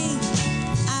tell me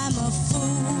I'm a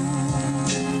fool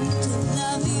to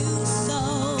love you so.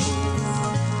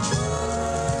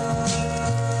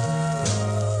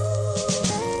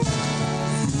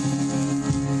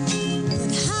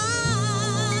 But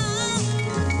how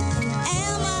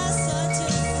am I such a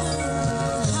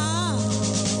fool, huh?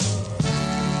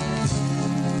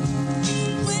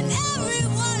 When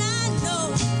everyone I know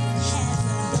has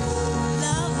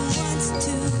loved ones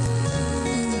too.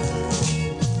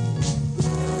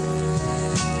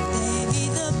 They've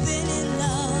either been in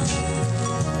love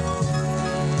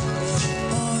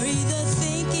or either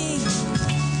thinking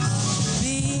of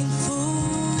being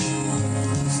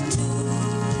fools too.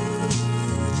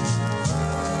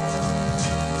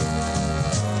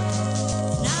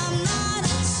 And I'm not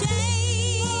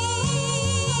ashamed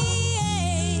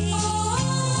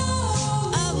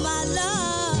of my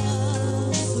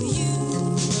love for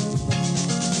you,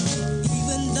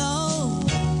 even though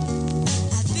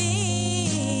I've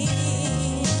been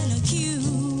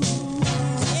accused,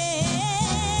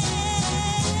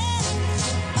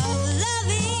 of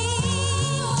loving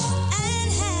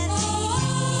and having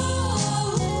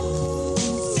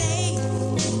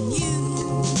faith in you.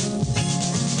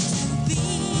 Be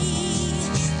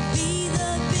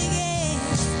the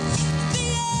biggest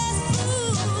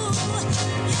fool,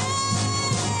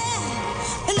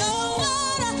 yeah. And oh,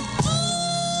 what a fool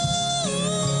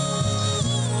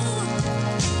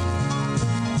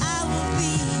I will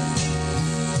be.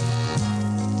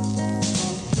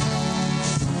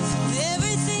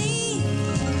 Everything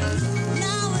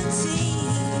now it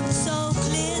seems so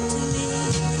clear to me.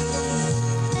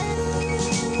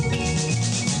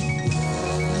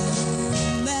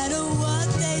 No matter what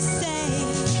they say,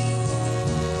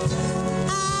 I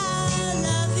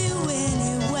love you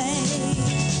anyway.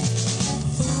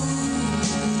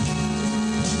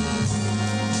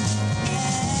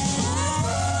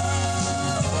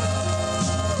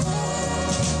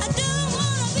 I don't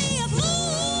wanna be a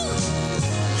fool.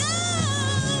 No, I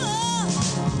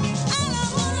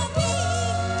don't wanna be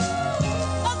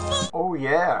a fool. Oh,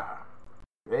 yeah.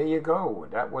 There you go.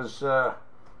 That was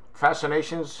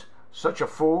Fascinations, Such a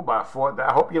Fool by Ford.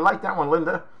 I hope you like that one,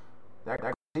 Linda. That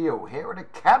goes to you. Here are the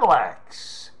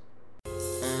Cadillacs.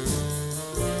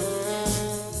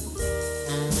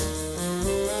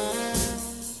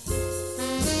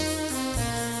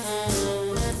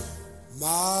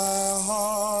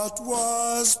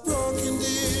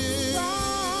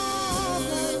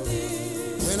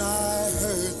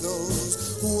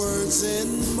 was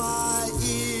in my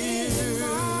ear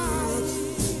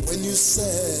when you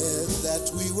said that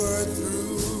we were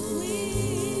through.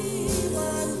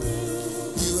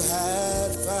 You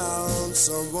had found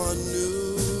someone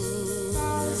new.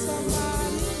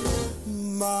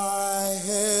 My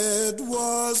head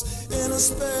was in a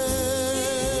spell.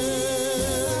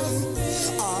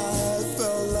 I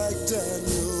felt like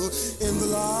Daniel in the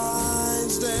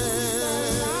lion's den.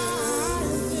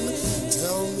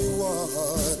 Tell me, what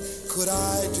could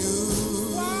I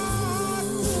do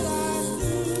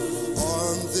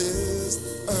on this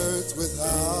earth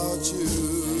without you?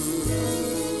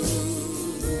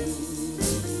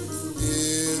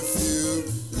 If you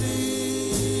leave,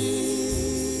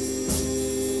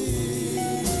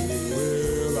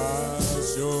 well, I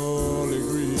surely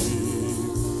grieve.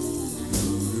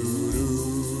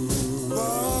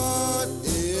 But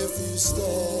if you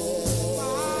stay,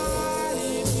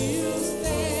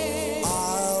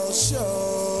 I'll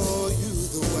show you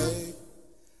the way.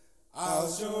 I'll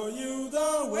show you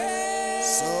the way.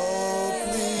 So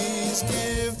please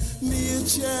give me a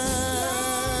chance,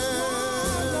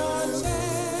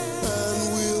 and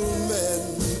we'll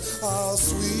mend our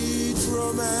sweet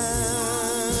romance,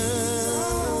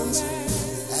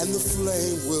 and the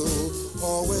flame will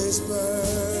always burn,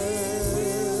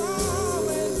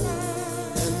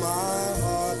 and my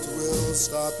heart will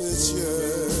stop its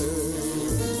yearn.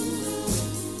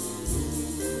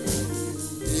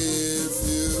 If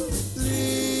you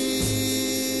leave,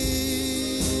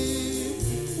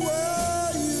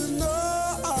 well, you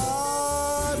know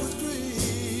I would grieve.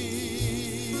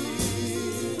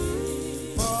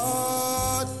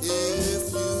 But if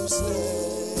you stay,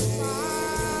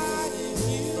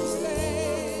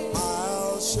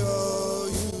 I'll show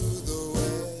you the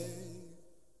way.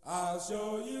 I'll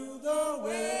show you the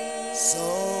way. So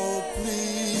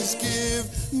please give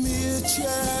me a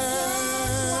chance,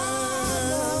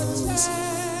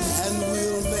 and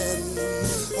we'll mend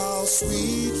our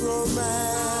sweet romance,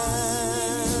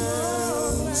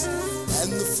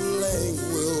 and the flame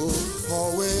will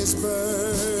always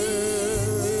burn,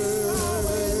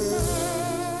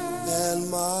 and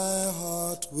my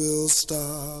heart will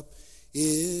stop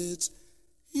its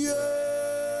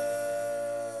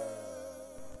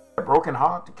A Broken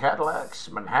Heart, the Cadillacs,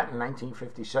 Manhattan,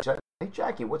 1957. Hey,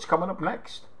 Jackie, what's coming up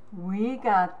next? We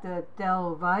got the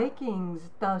Del Vikings,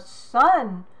 The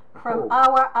Sun, from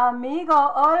our amigo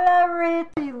Ola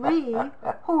Ritchie Lee,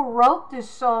 who wrote this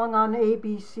song on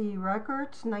ABC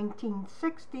Records,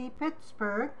 1960,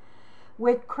 Pittsburgh,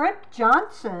 with Crip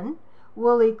Johnson,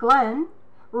 Willie Glenn,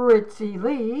 Ritchie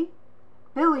Lee,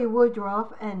 Billy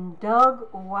Woodruff, and Doug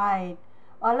White.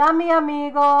 Hola, mi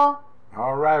amigo.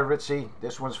 All right, Ritzy,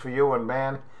 this one's for you, and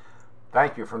man,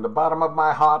 thank you from the bottom of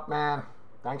my heart, man.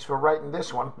 Thanks for writing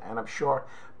this one, and I'm sure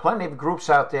plenty of groups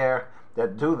out there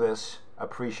that do this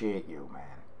appreciate you,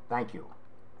 man. Thank you.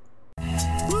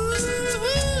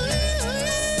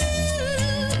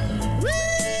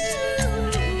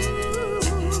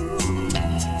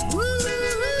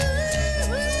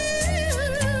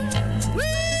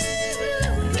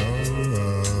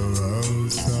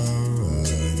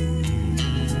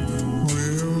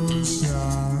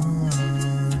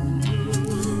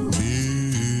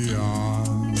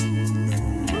 Beyond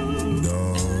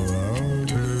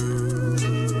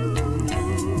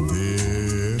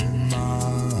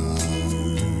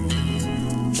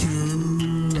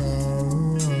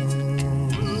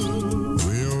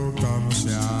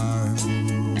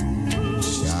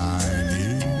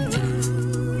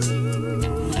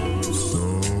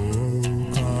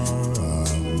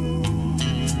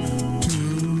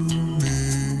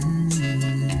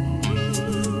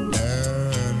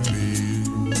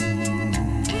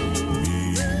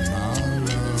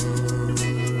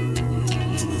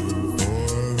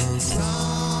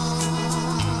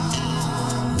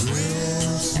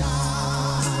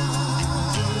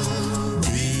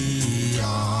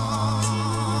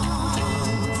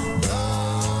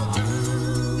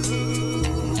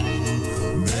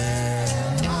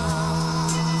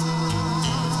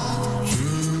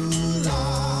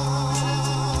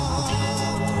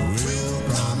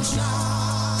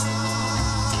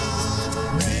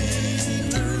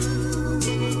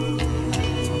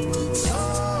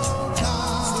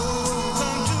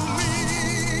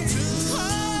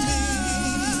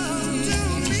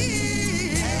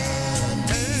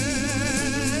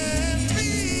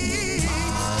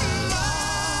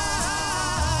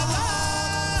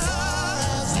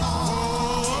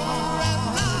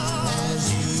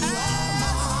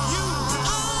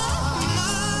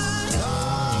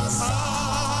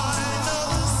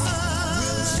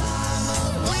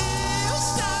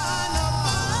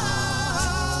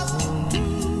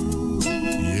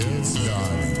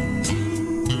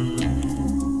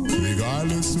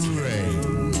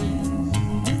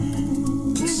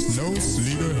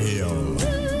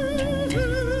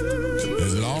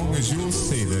long as you'll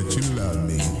say that you love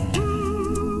me,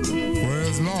 for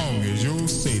as long as you'll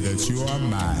say that you are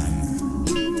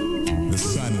mine, the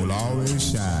sun will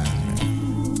always shine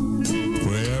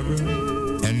forever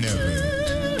and ever,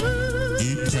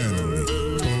 eternally.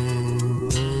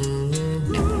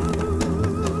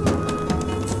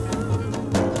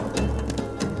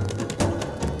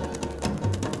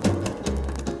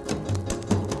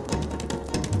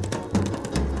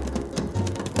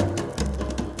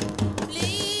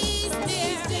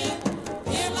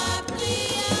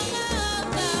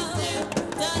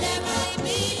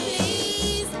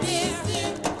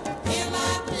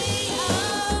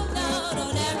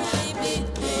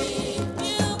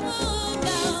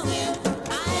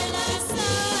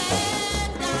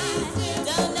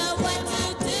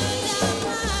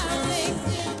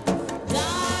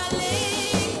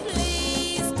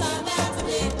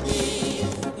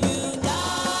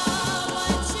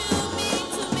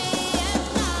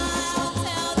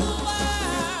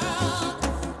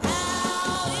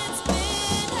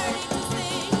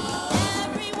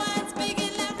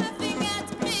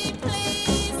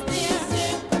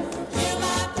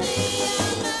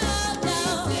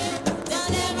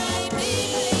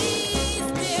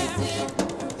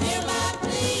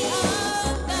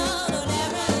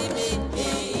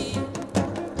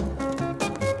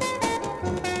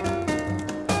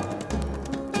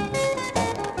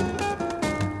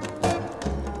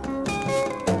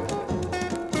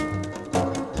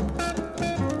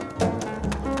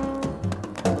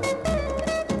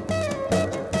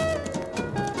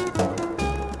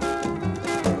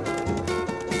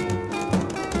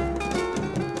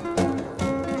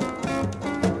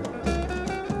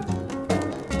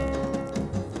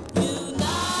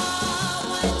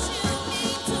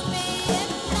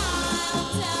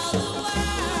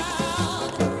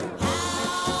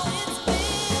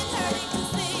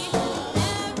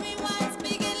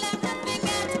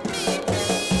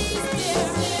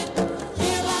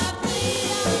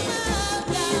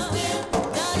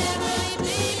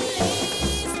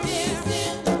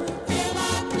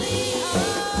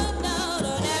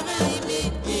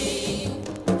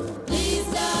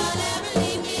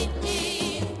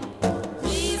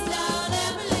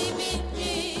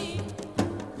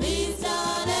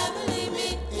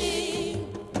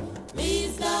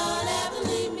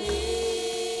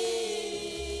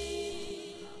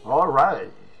 All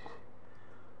right.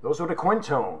 Those were the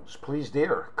Quintones. Please,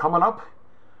 dear. Coming up,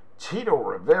 Tito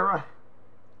Rivera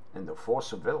and the Four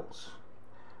Sevilles.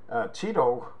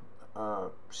 Tito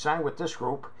sang with this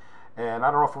group, and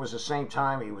I don't know if it was the same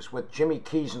time he was with Jimmy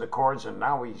Keys and the Chords, and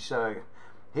now he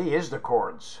is the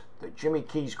Chords, the Jimmy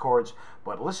Keys Chords.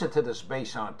 But listen to this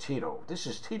bass on Tito. This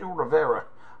is Tito Rivera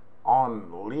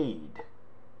on lead.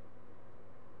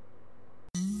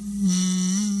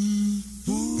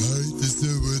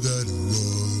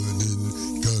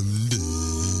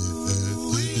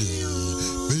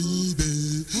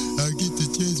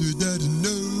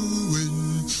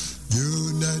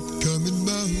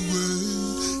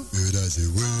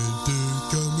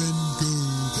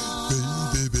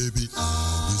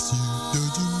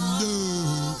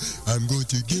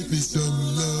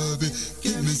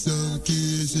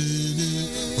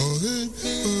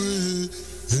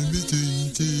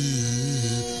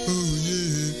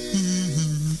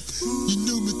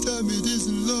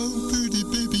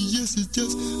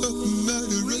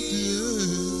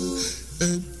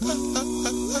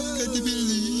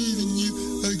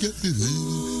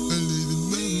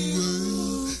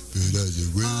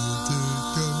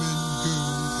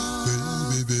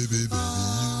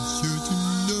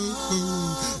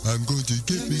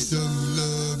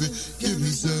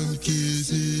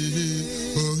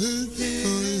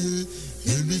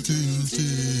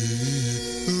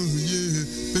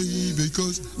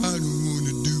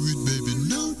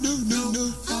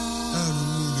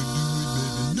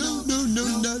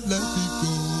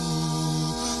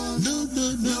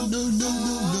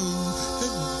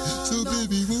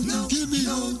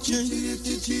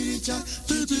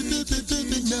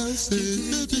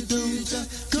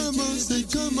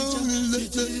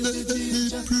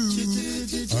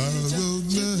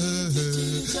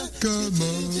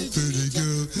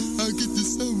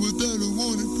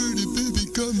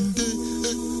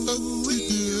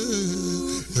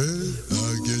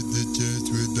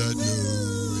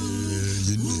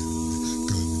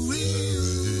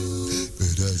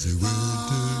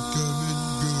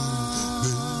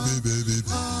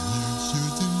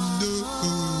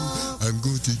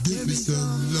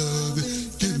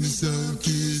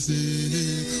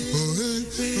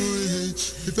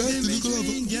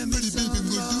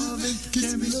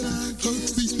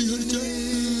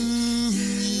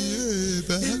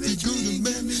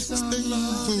 Stay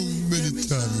on phone many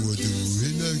times what do.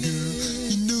 Hey now girl,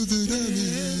 you know that I'm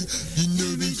here. You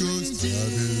know because I've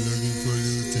been looking for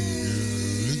you thing,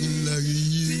 girl, looking like you.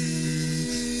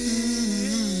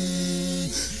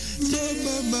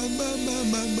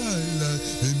 My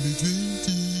life in between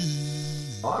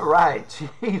teeth. All right,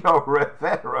 Tito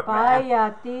Rivera, man.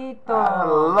 Vaya, Tito. I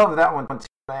love that one,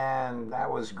 man.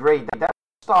 That was great. That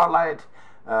Starlight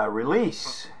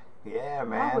release. Yeah,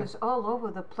 man. That was all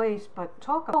over the place, but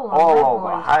talk about All that over.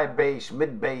 voice. High bass,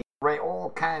 mid bass,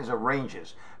 all kinds of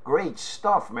ranges. Great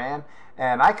stuff, man.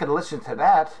 And I could listen to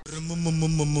that.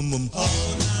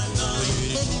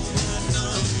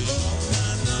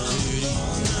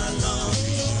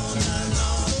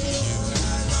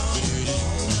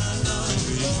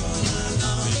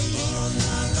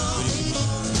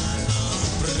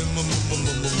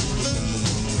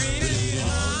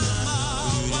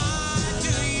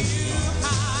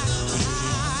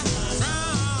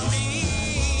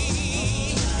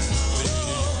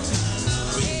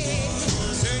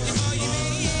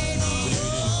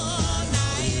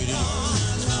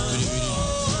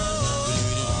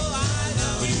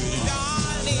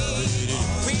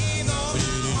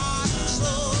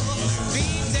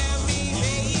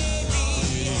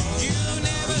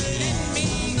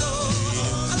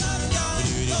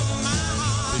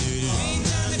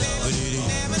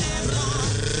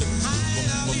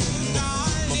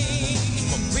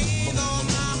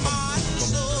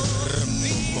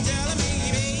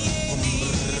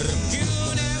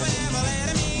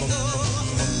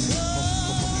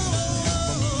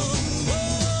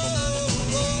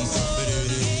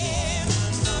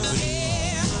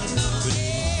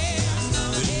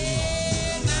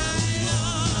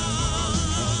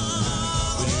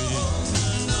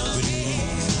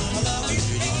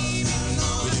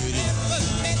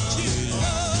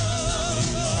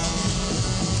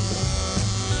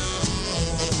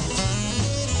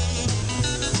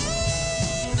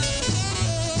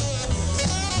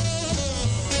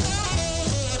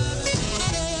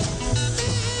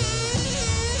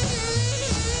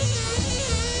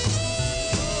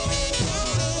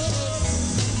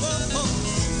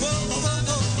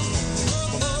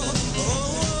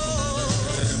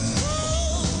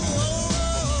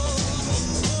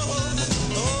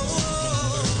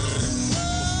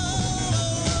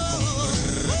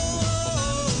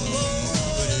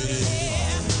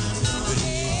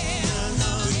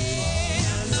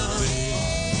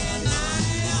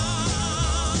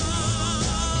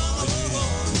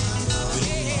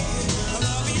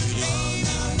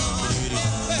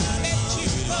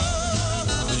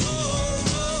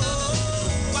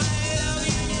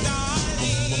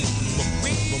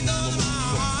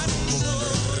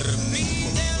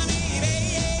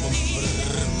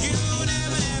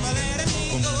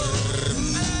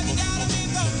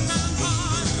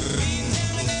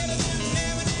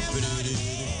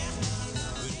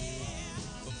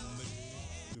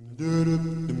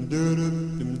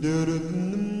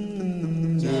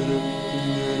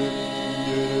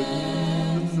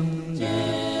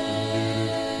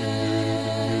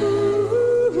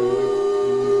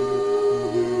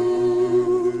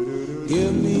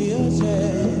 Give me a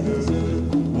chance,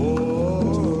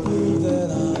 oh, prove that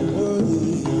I'm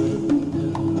worthy.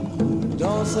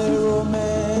 Don't say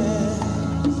romance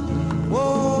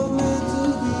was meant to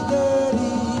be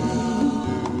dirty.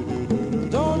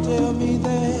 Don't tell me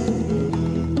that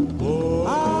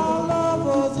our love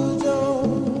was a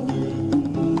joke,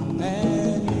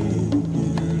 and you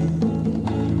knew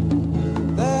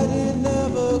that it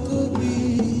never could be.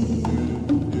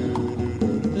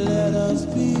 Let us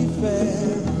be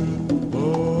fair,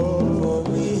 for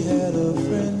we had a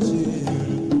friendship.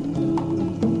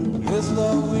 This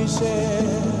love we shared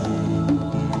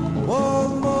was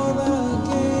more than a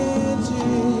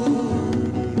kinship,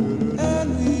 and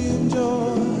we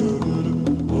enjoyed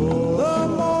the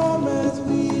moments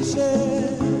we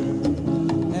shared,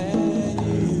 and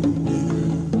you knew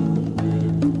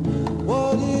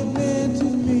what it meant to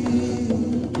me.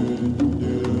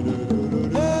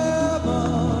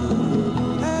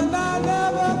 And I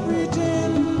never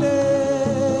pretended.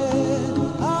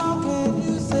 How can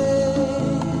you say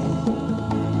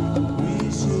we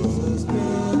should?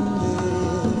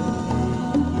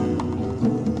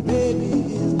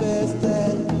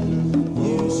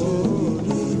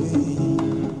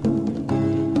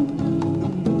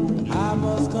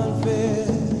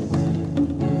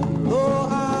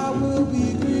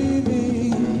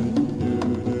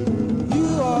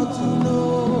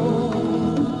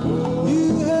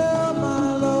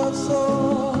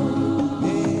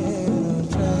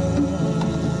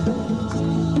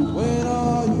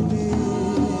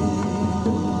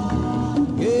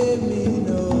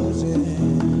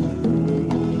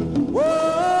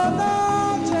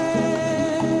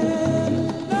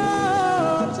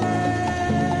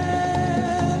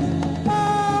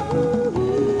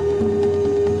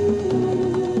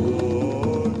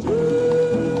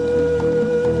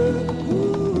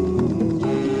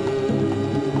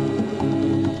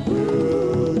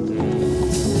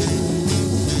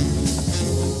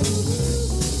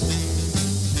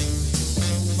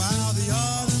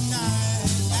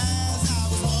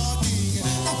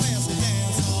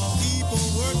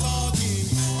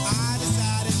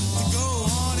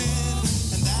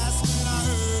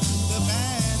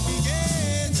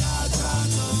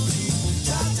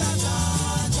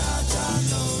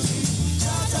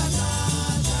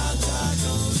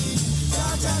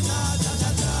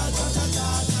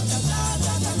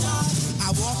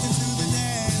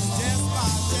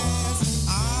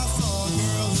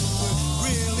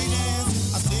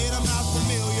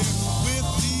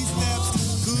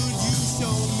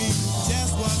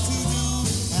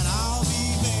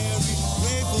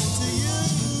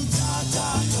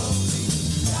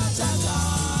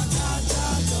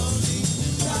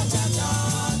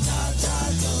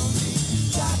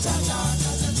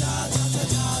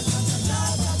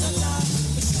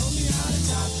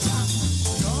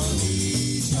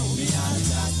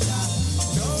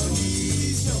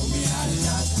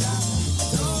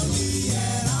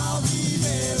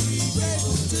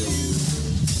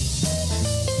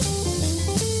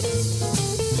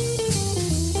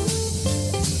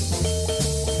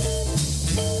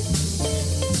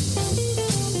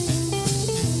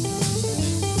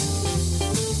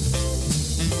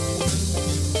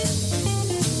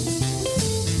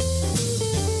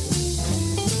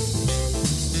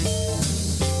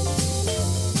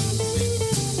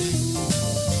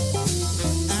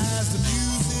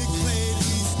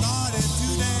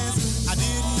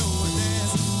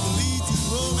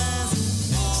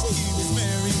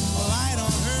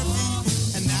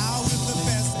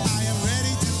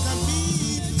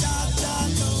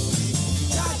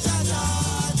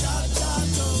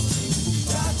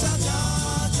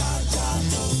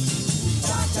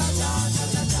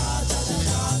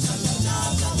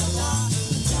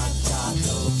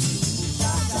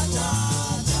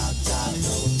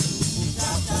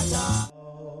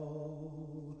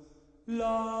 No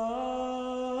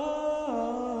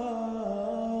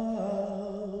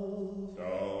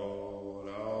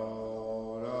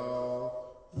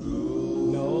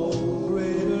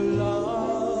greater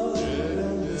love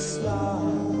than the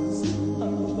stars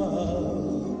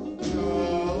above.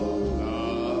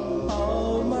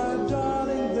 Oh, my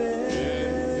darling,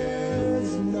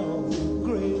 there's no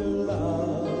greater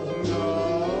love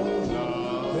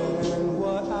than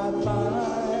what I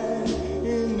find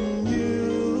in you.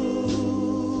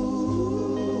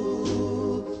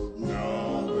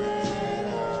 No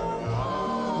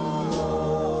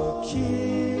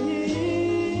kiss.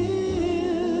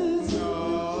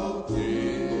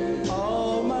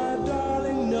 Oh, my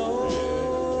darling, no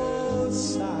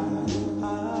sighs.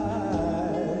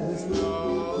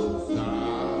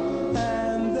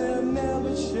 And there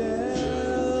never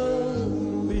shall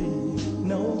be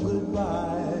no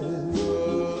goodbyes.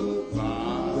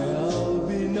 There'll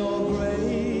be no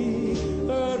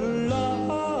greater love.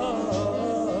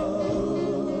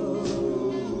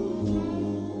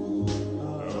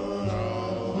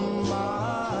 My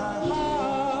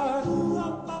heart,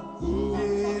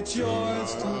 it's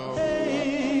yours to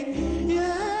take.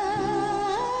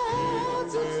 Yes,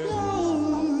 it's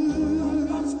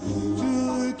yours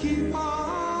to keep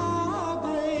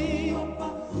heartbreak.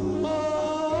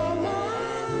 Oh,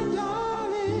 my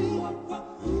darling,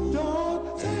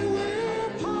 don't say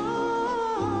we're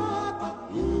apart, for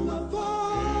you'll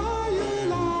always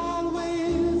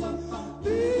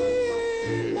be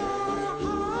in my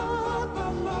heart.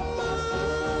 My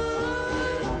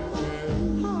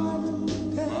heart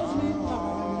tells me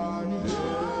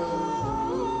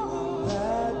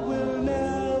that we'll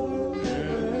never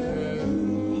ever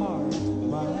part,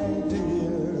 my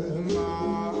dear.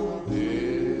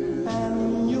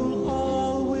 And you'll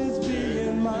always be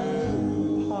in my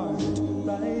heart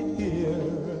right here.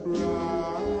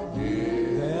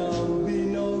 There'll be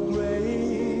no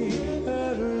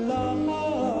greater love.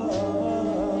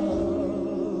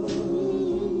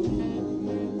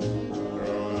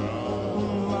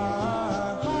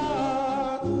 My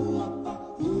heart,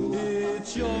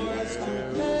 it's yours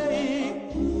to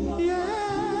take.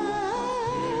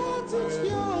 Yes, it's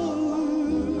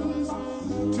yours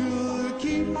to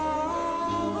keep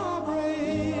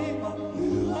heartbreak.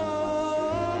 Oh,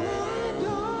 my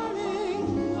darling,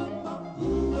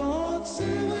 don't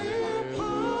say we're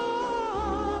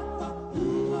apart,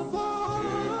 for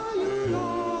you'll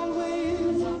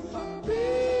always be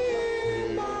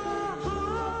in my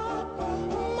heart. My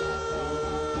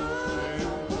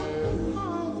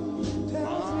heart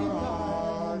tells me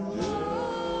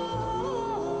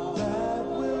that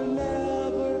we'll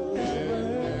never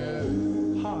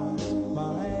ever part,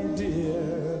 my dear.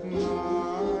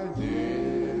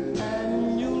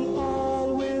 And you'll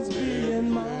always be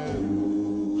in my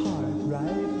heart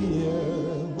right here.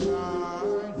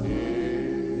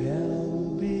 There'll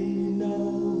be no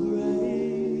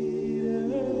greater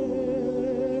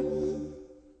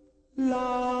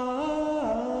love.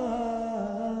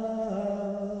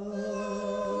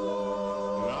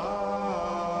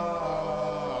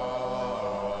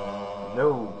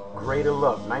 No Greater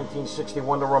Love,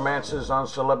 1961, The Romances on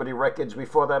Celebrity Records.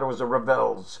 Before that, it was the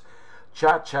Revels.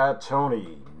 Cha Cha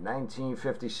Tony,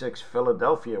 1956,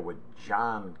 Philadelphia with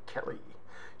John Kelly.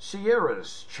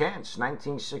 Sierra's Chance,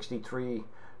 1963,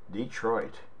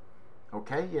 Detroit.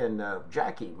 Okay, and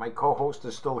Jackie, my co-host,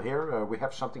 is still here. We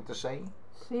have something to say?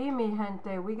 See, mi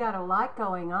gente, we got a lot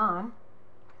going on.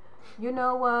 You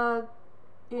know,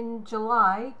 in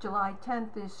July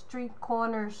 10th is Street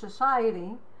Corner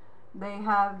Society. They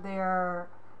have their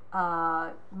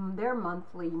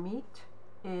monthly meet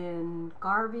in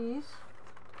Garvey's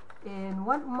in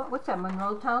what's that,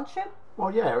 Monroe Township?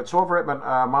 Well, yeah, it's over at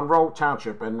Monroe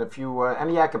Township, and if you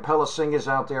any a cappella singers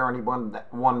out there, anyone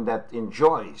that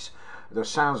enjoys the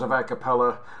sounds of a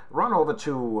cappella, run over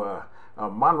to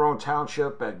Monroe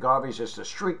Township at Garvey's. It's the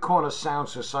Street Corner Sound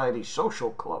Society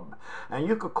Social Club, and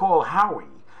you could call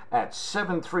Howie at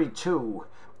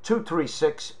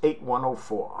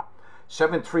 732-236-8104.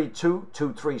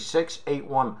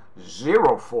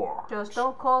 732-236-8104. Just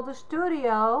don't call the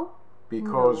studio.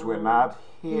 Because we're not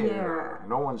here.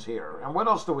 No one's here. And what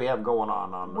else do we have going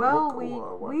on Well,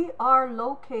 Roku, we are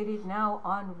located now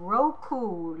on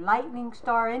Roku. Lightning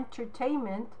Star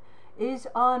Entertainment is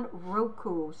on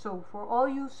Roku. So for all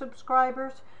you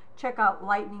subscribers, check out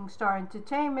Lightning Star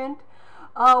Entertainment.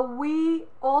 We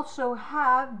also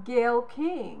have Gail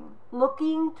King.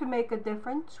 Looking to make a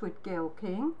difference with Gail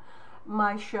King.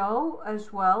 My show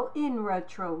as well, In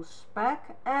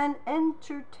Retrospect and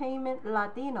Entertainment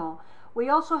Latino. We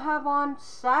also have on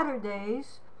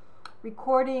Saturdays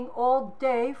recording all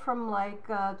day from like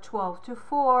 12 to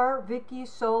 4, Vicky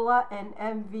Sola and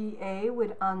MVA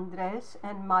with Andres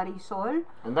and Marisol.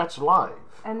 And that's live.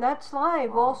 And that's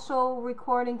live. Also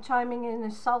recording, chiming in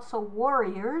is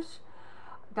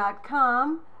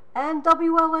salsawarriors.com and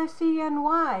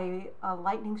WLSCNY, a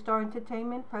Lightning Star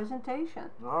Entertainment presentation.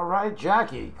 All right,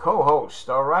 Jackie, co-host,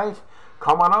 all right?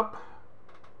 Come on up.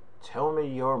 Tell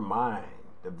me your mind,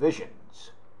 the visions.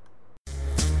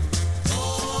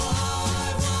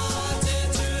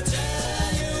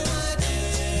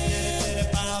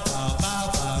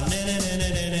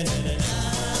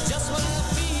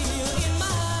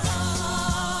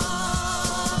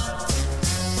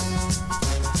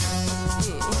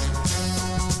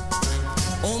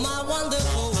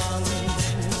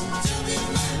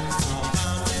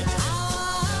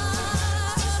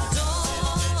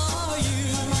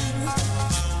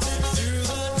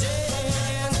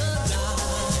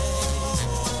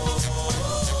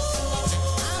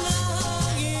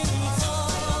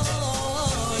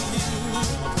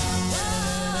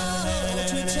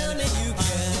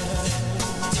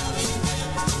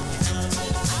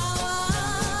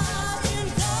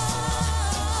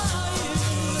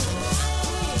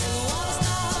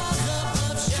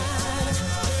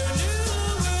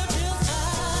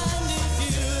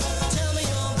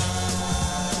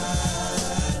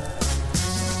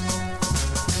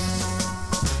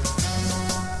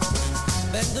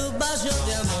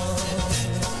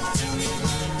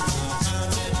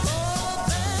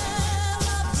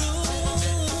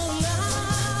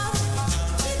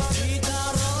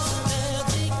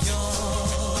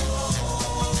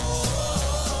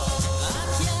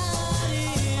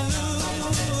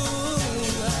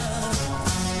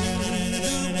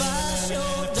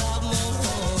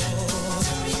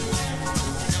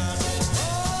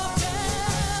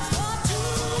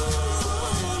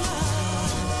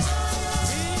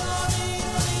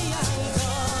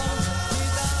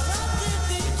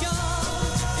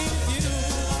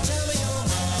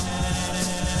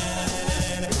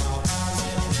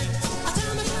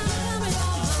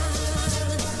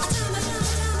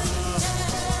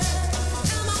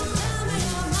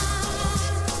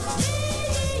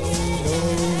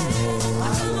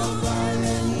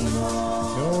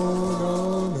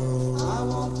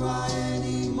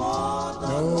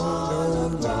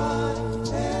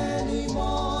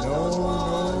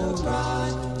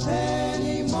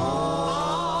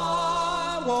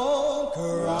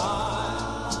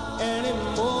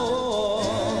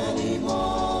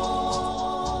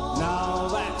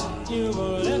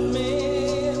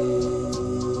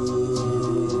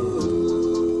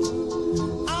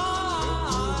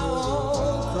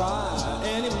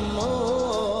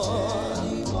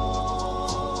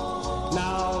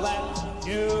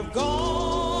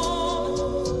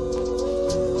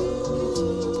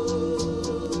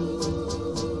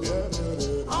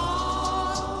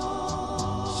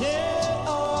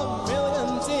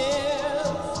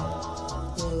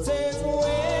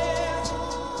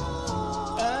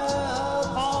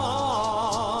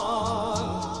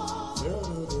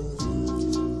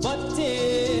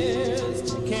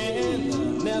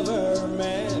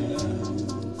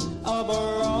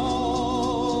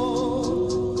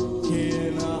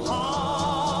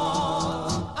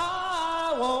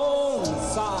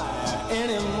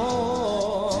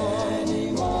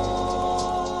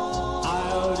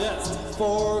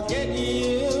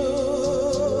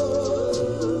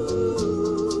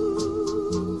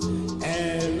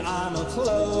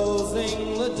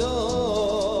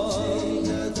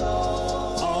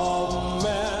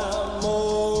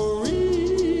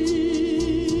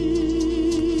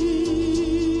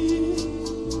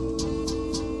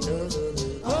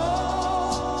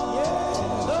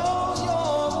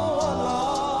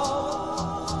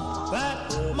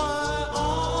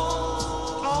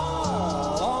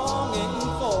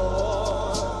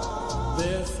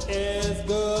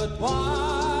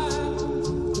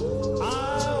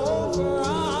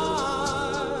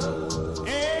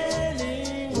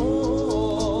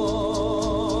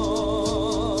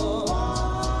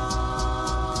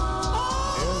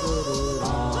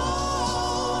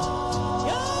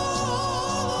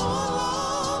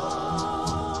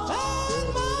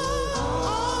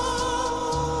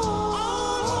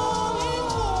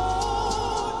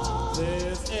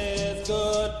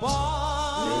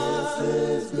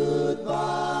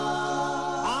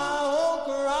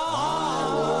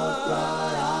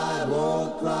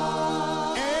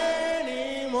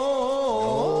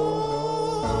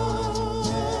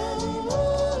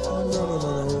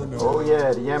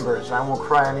 The Embers, I Won't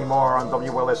Cry Anymore on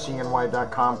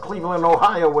WLSCNY.com. Cleveland,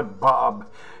 Ohio with Bob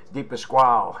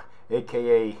DePasquale,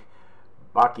 a.k.a.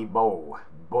 Bucky Bo.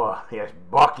 Yes,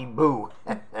 Bucky Boo.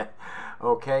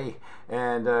 Okay,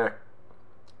 and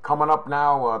coming up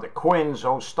now, the Quins,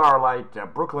 Oh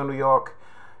Starlight, Brooklyn, New York,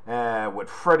 with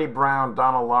Freddie Brown,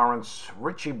 Donald Lawrence,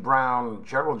 Richie Brown,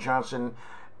 Gerald Johnson,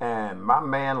 and my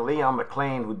man Leon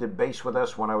McLean, who did bass with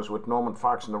us when I was with Norman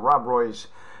Fox and the Rob Roys,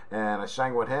 and I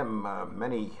sang with him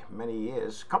many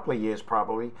years, a couple of years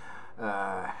probably,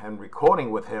 and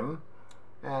recording with him.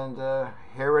 And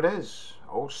here it is,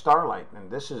 Oh Starlight, and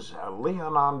this is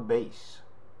Leon on bass.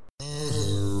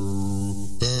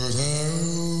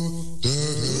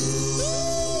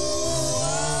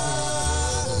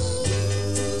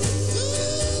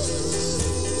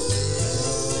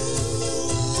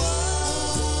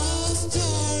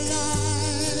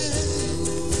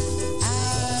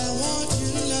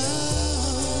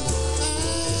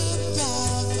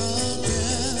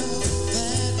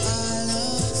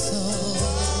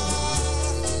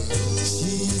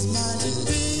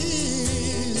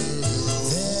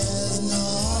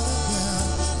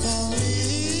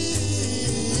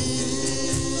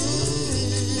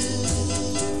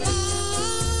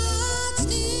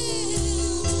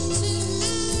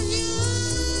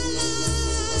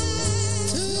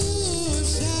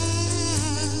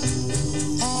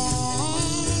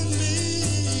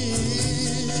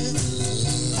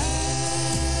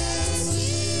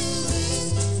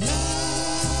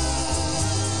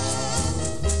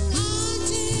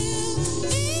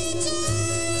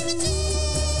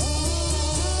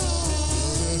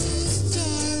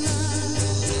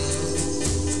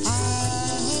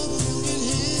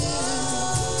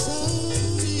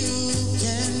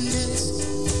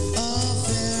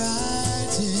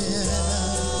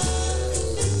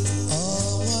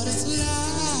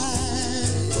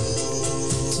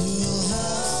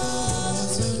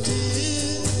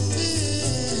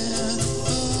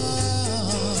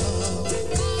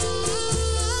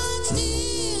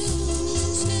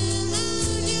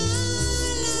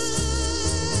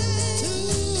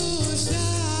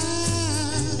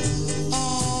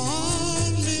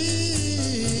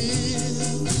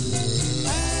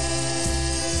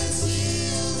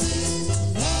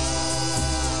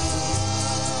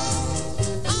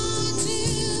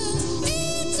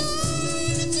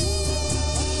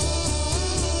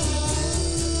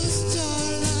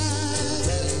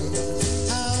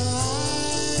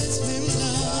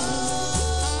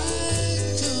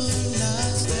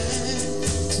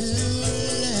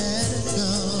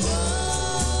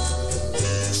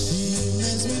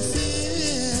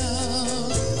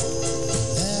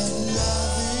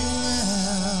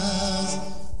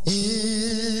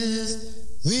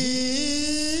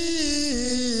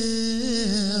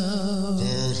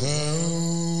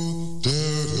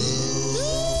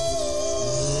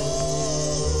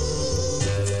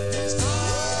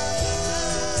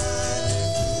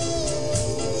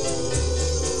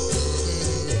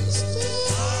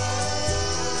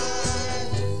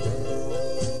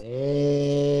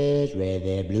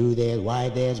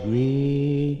 white, there's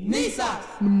green. Nisa!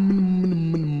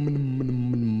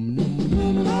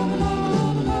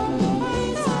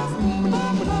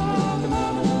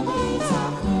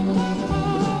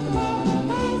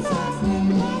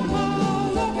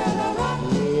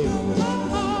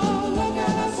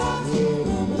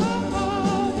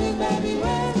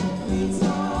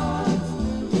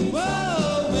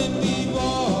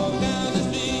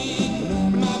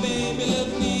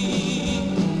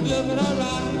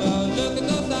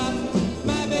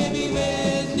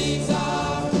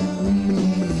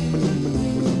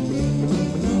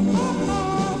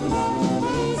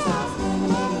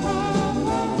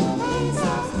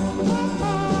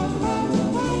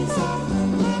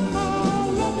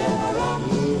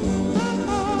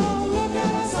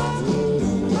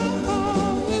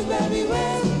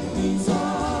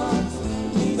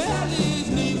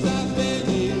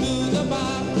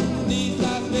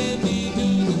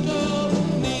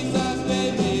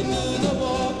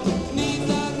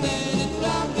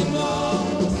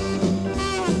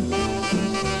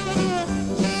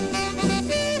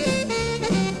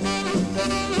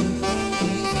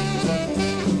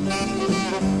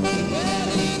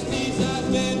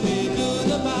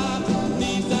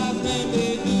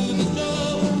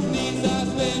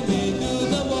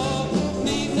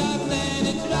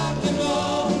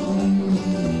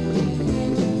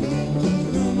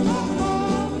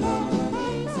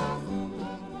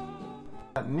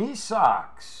 Knee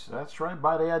Socks, that's right,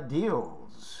 by the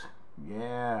Ideals.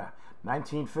 Yeah,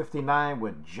 1959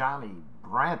 with Johnny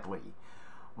Brantley.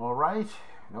 All right,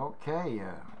 okay.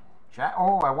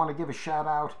 I want to give a shout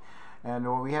out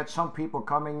And we had some people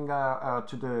coming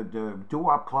to the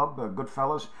doo-wop club,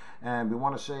 Goodfellas, and we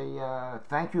want to say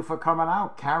thank you for coming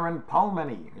out. Karen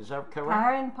Pulmany, is that correct?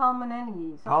 Karen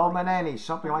Pulmaneni. Pulmaneni,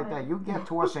 something like that. You get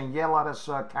to us and yell at us,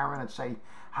 Karen, and say,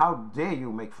 how dare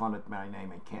you make fun of my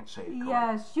name and can't say it correct.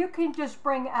 Yes, you can just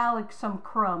bring Alex some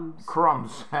crumbs.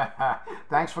 Crumbs.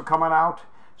 Thanks for coming out.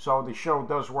 So the show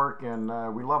does work, and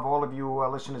we love all of you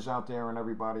listeners out there and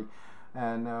everybody.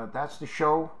 And that's the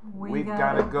show. We've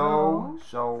got to go.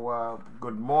 So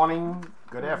good morning,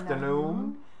 good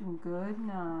afternoon. Good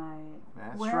night.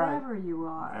 That's Wherever right. you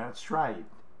are. That's right.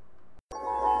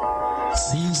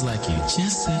 Seems like you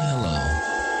just said hello.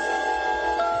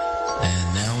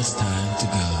 And now it's time to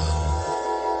go.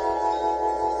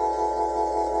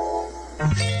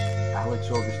 Alex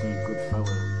Augustine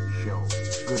Goodfellas Show.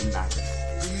 Good night.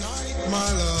 Good night,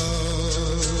 my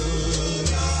love.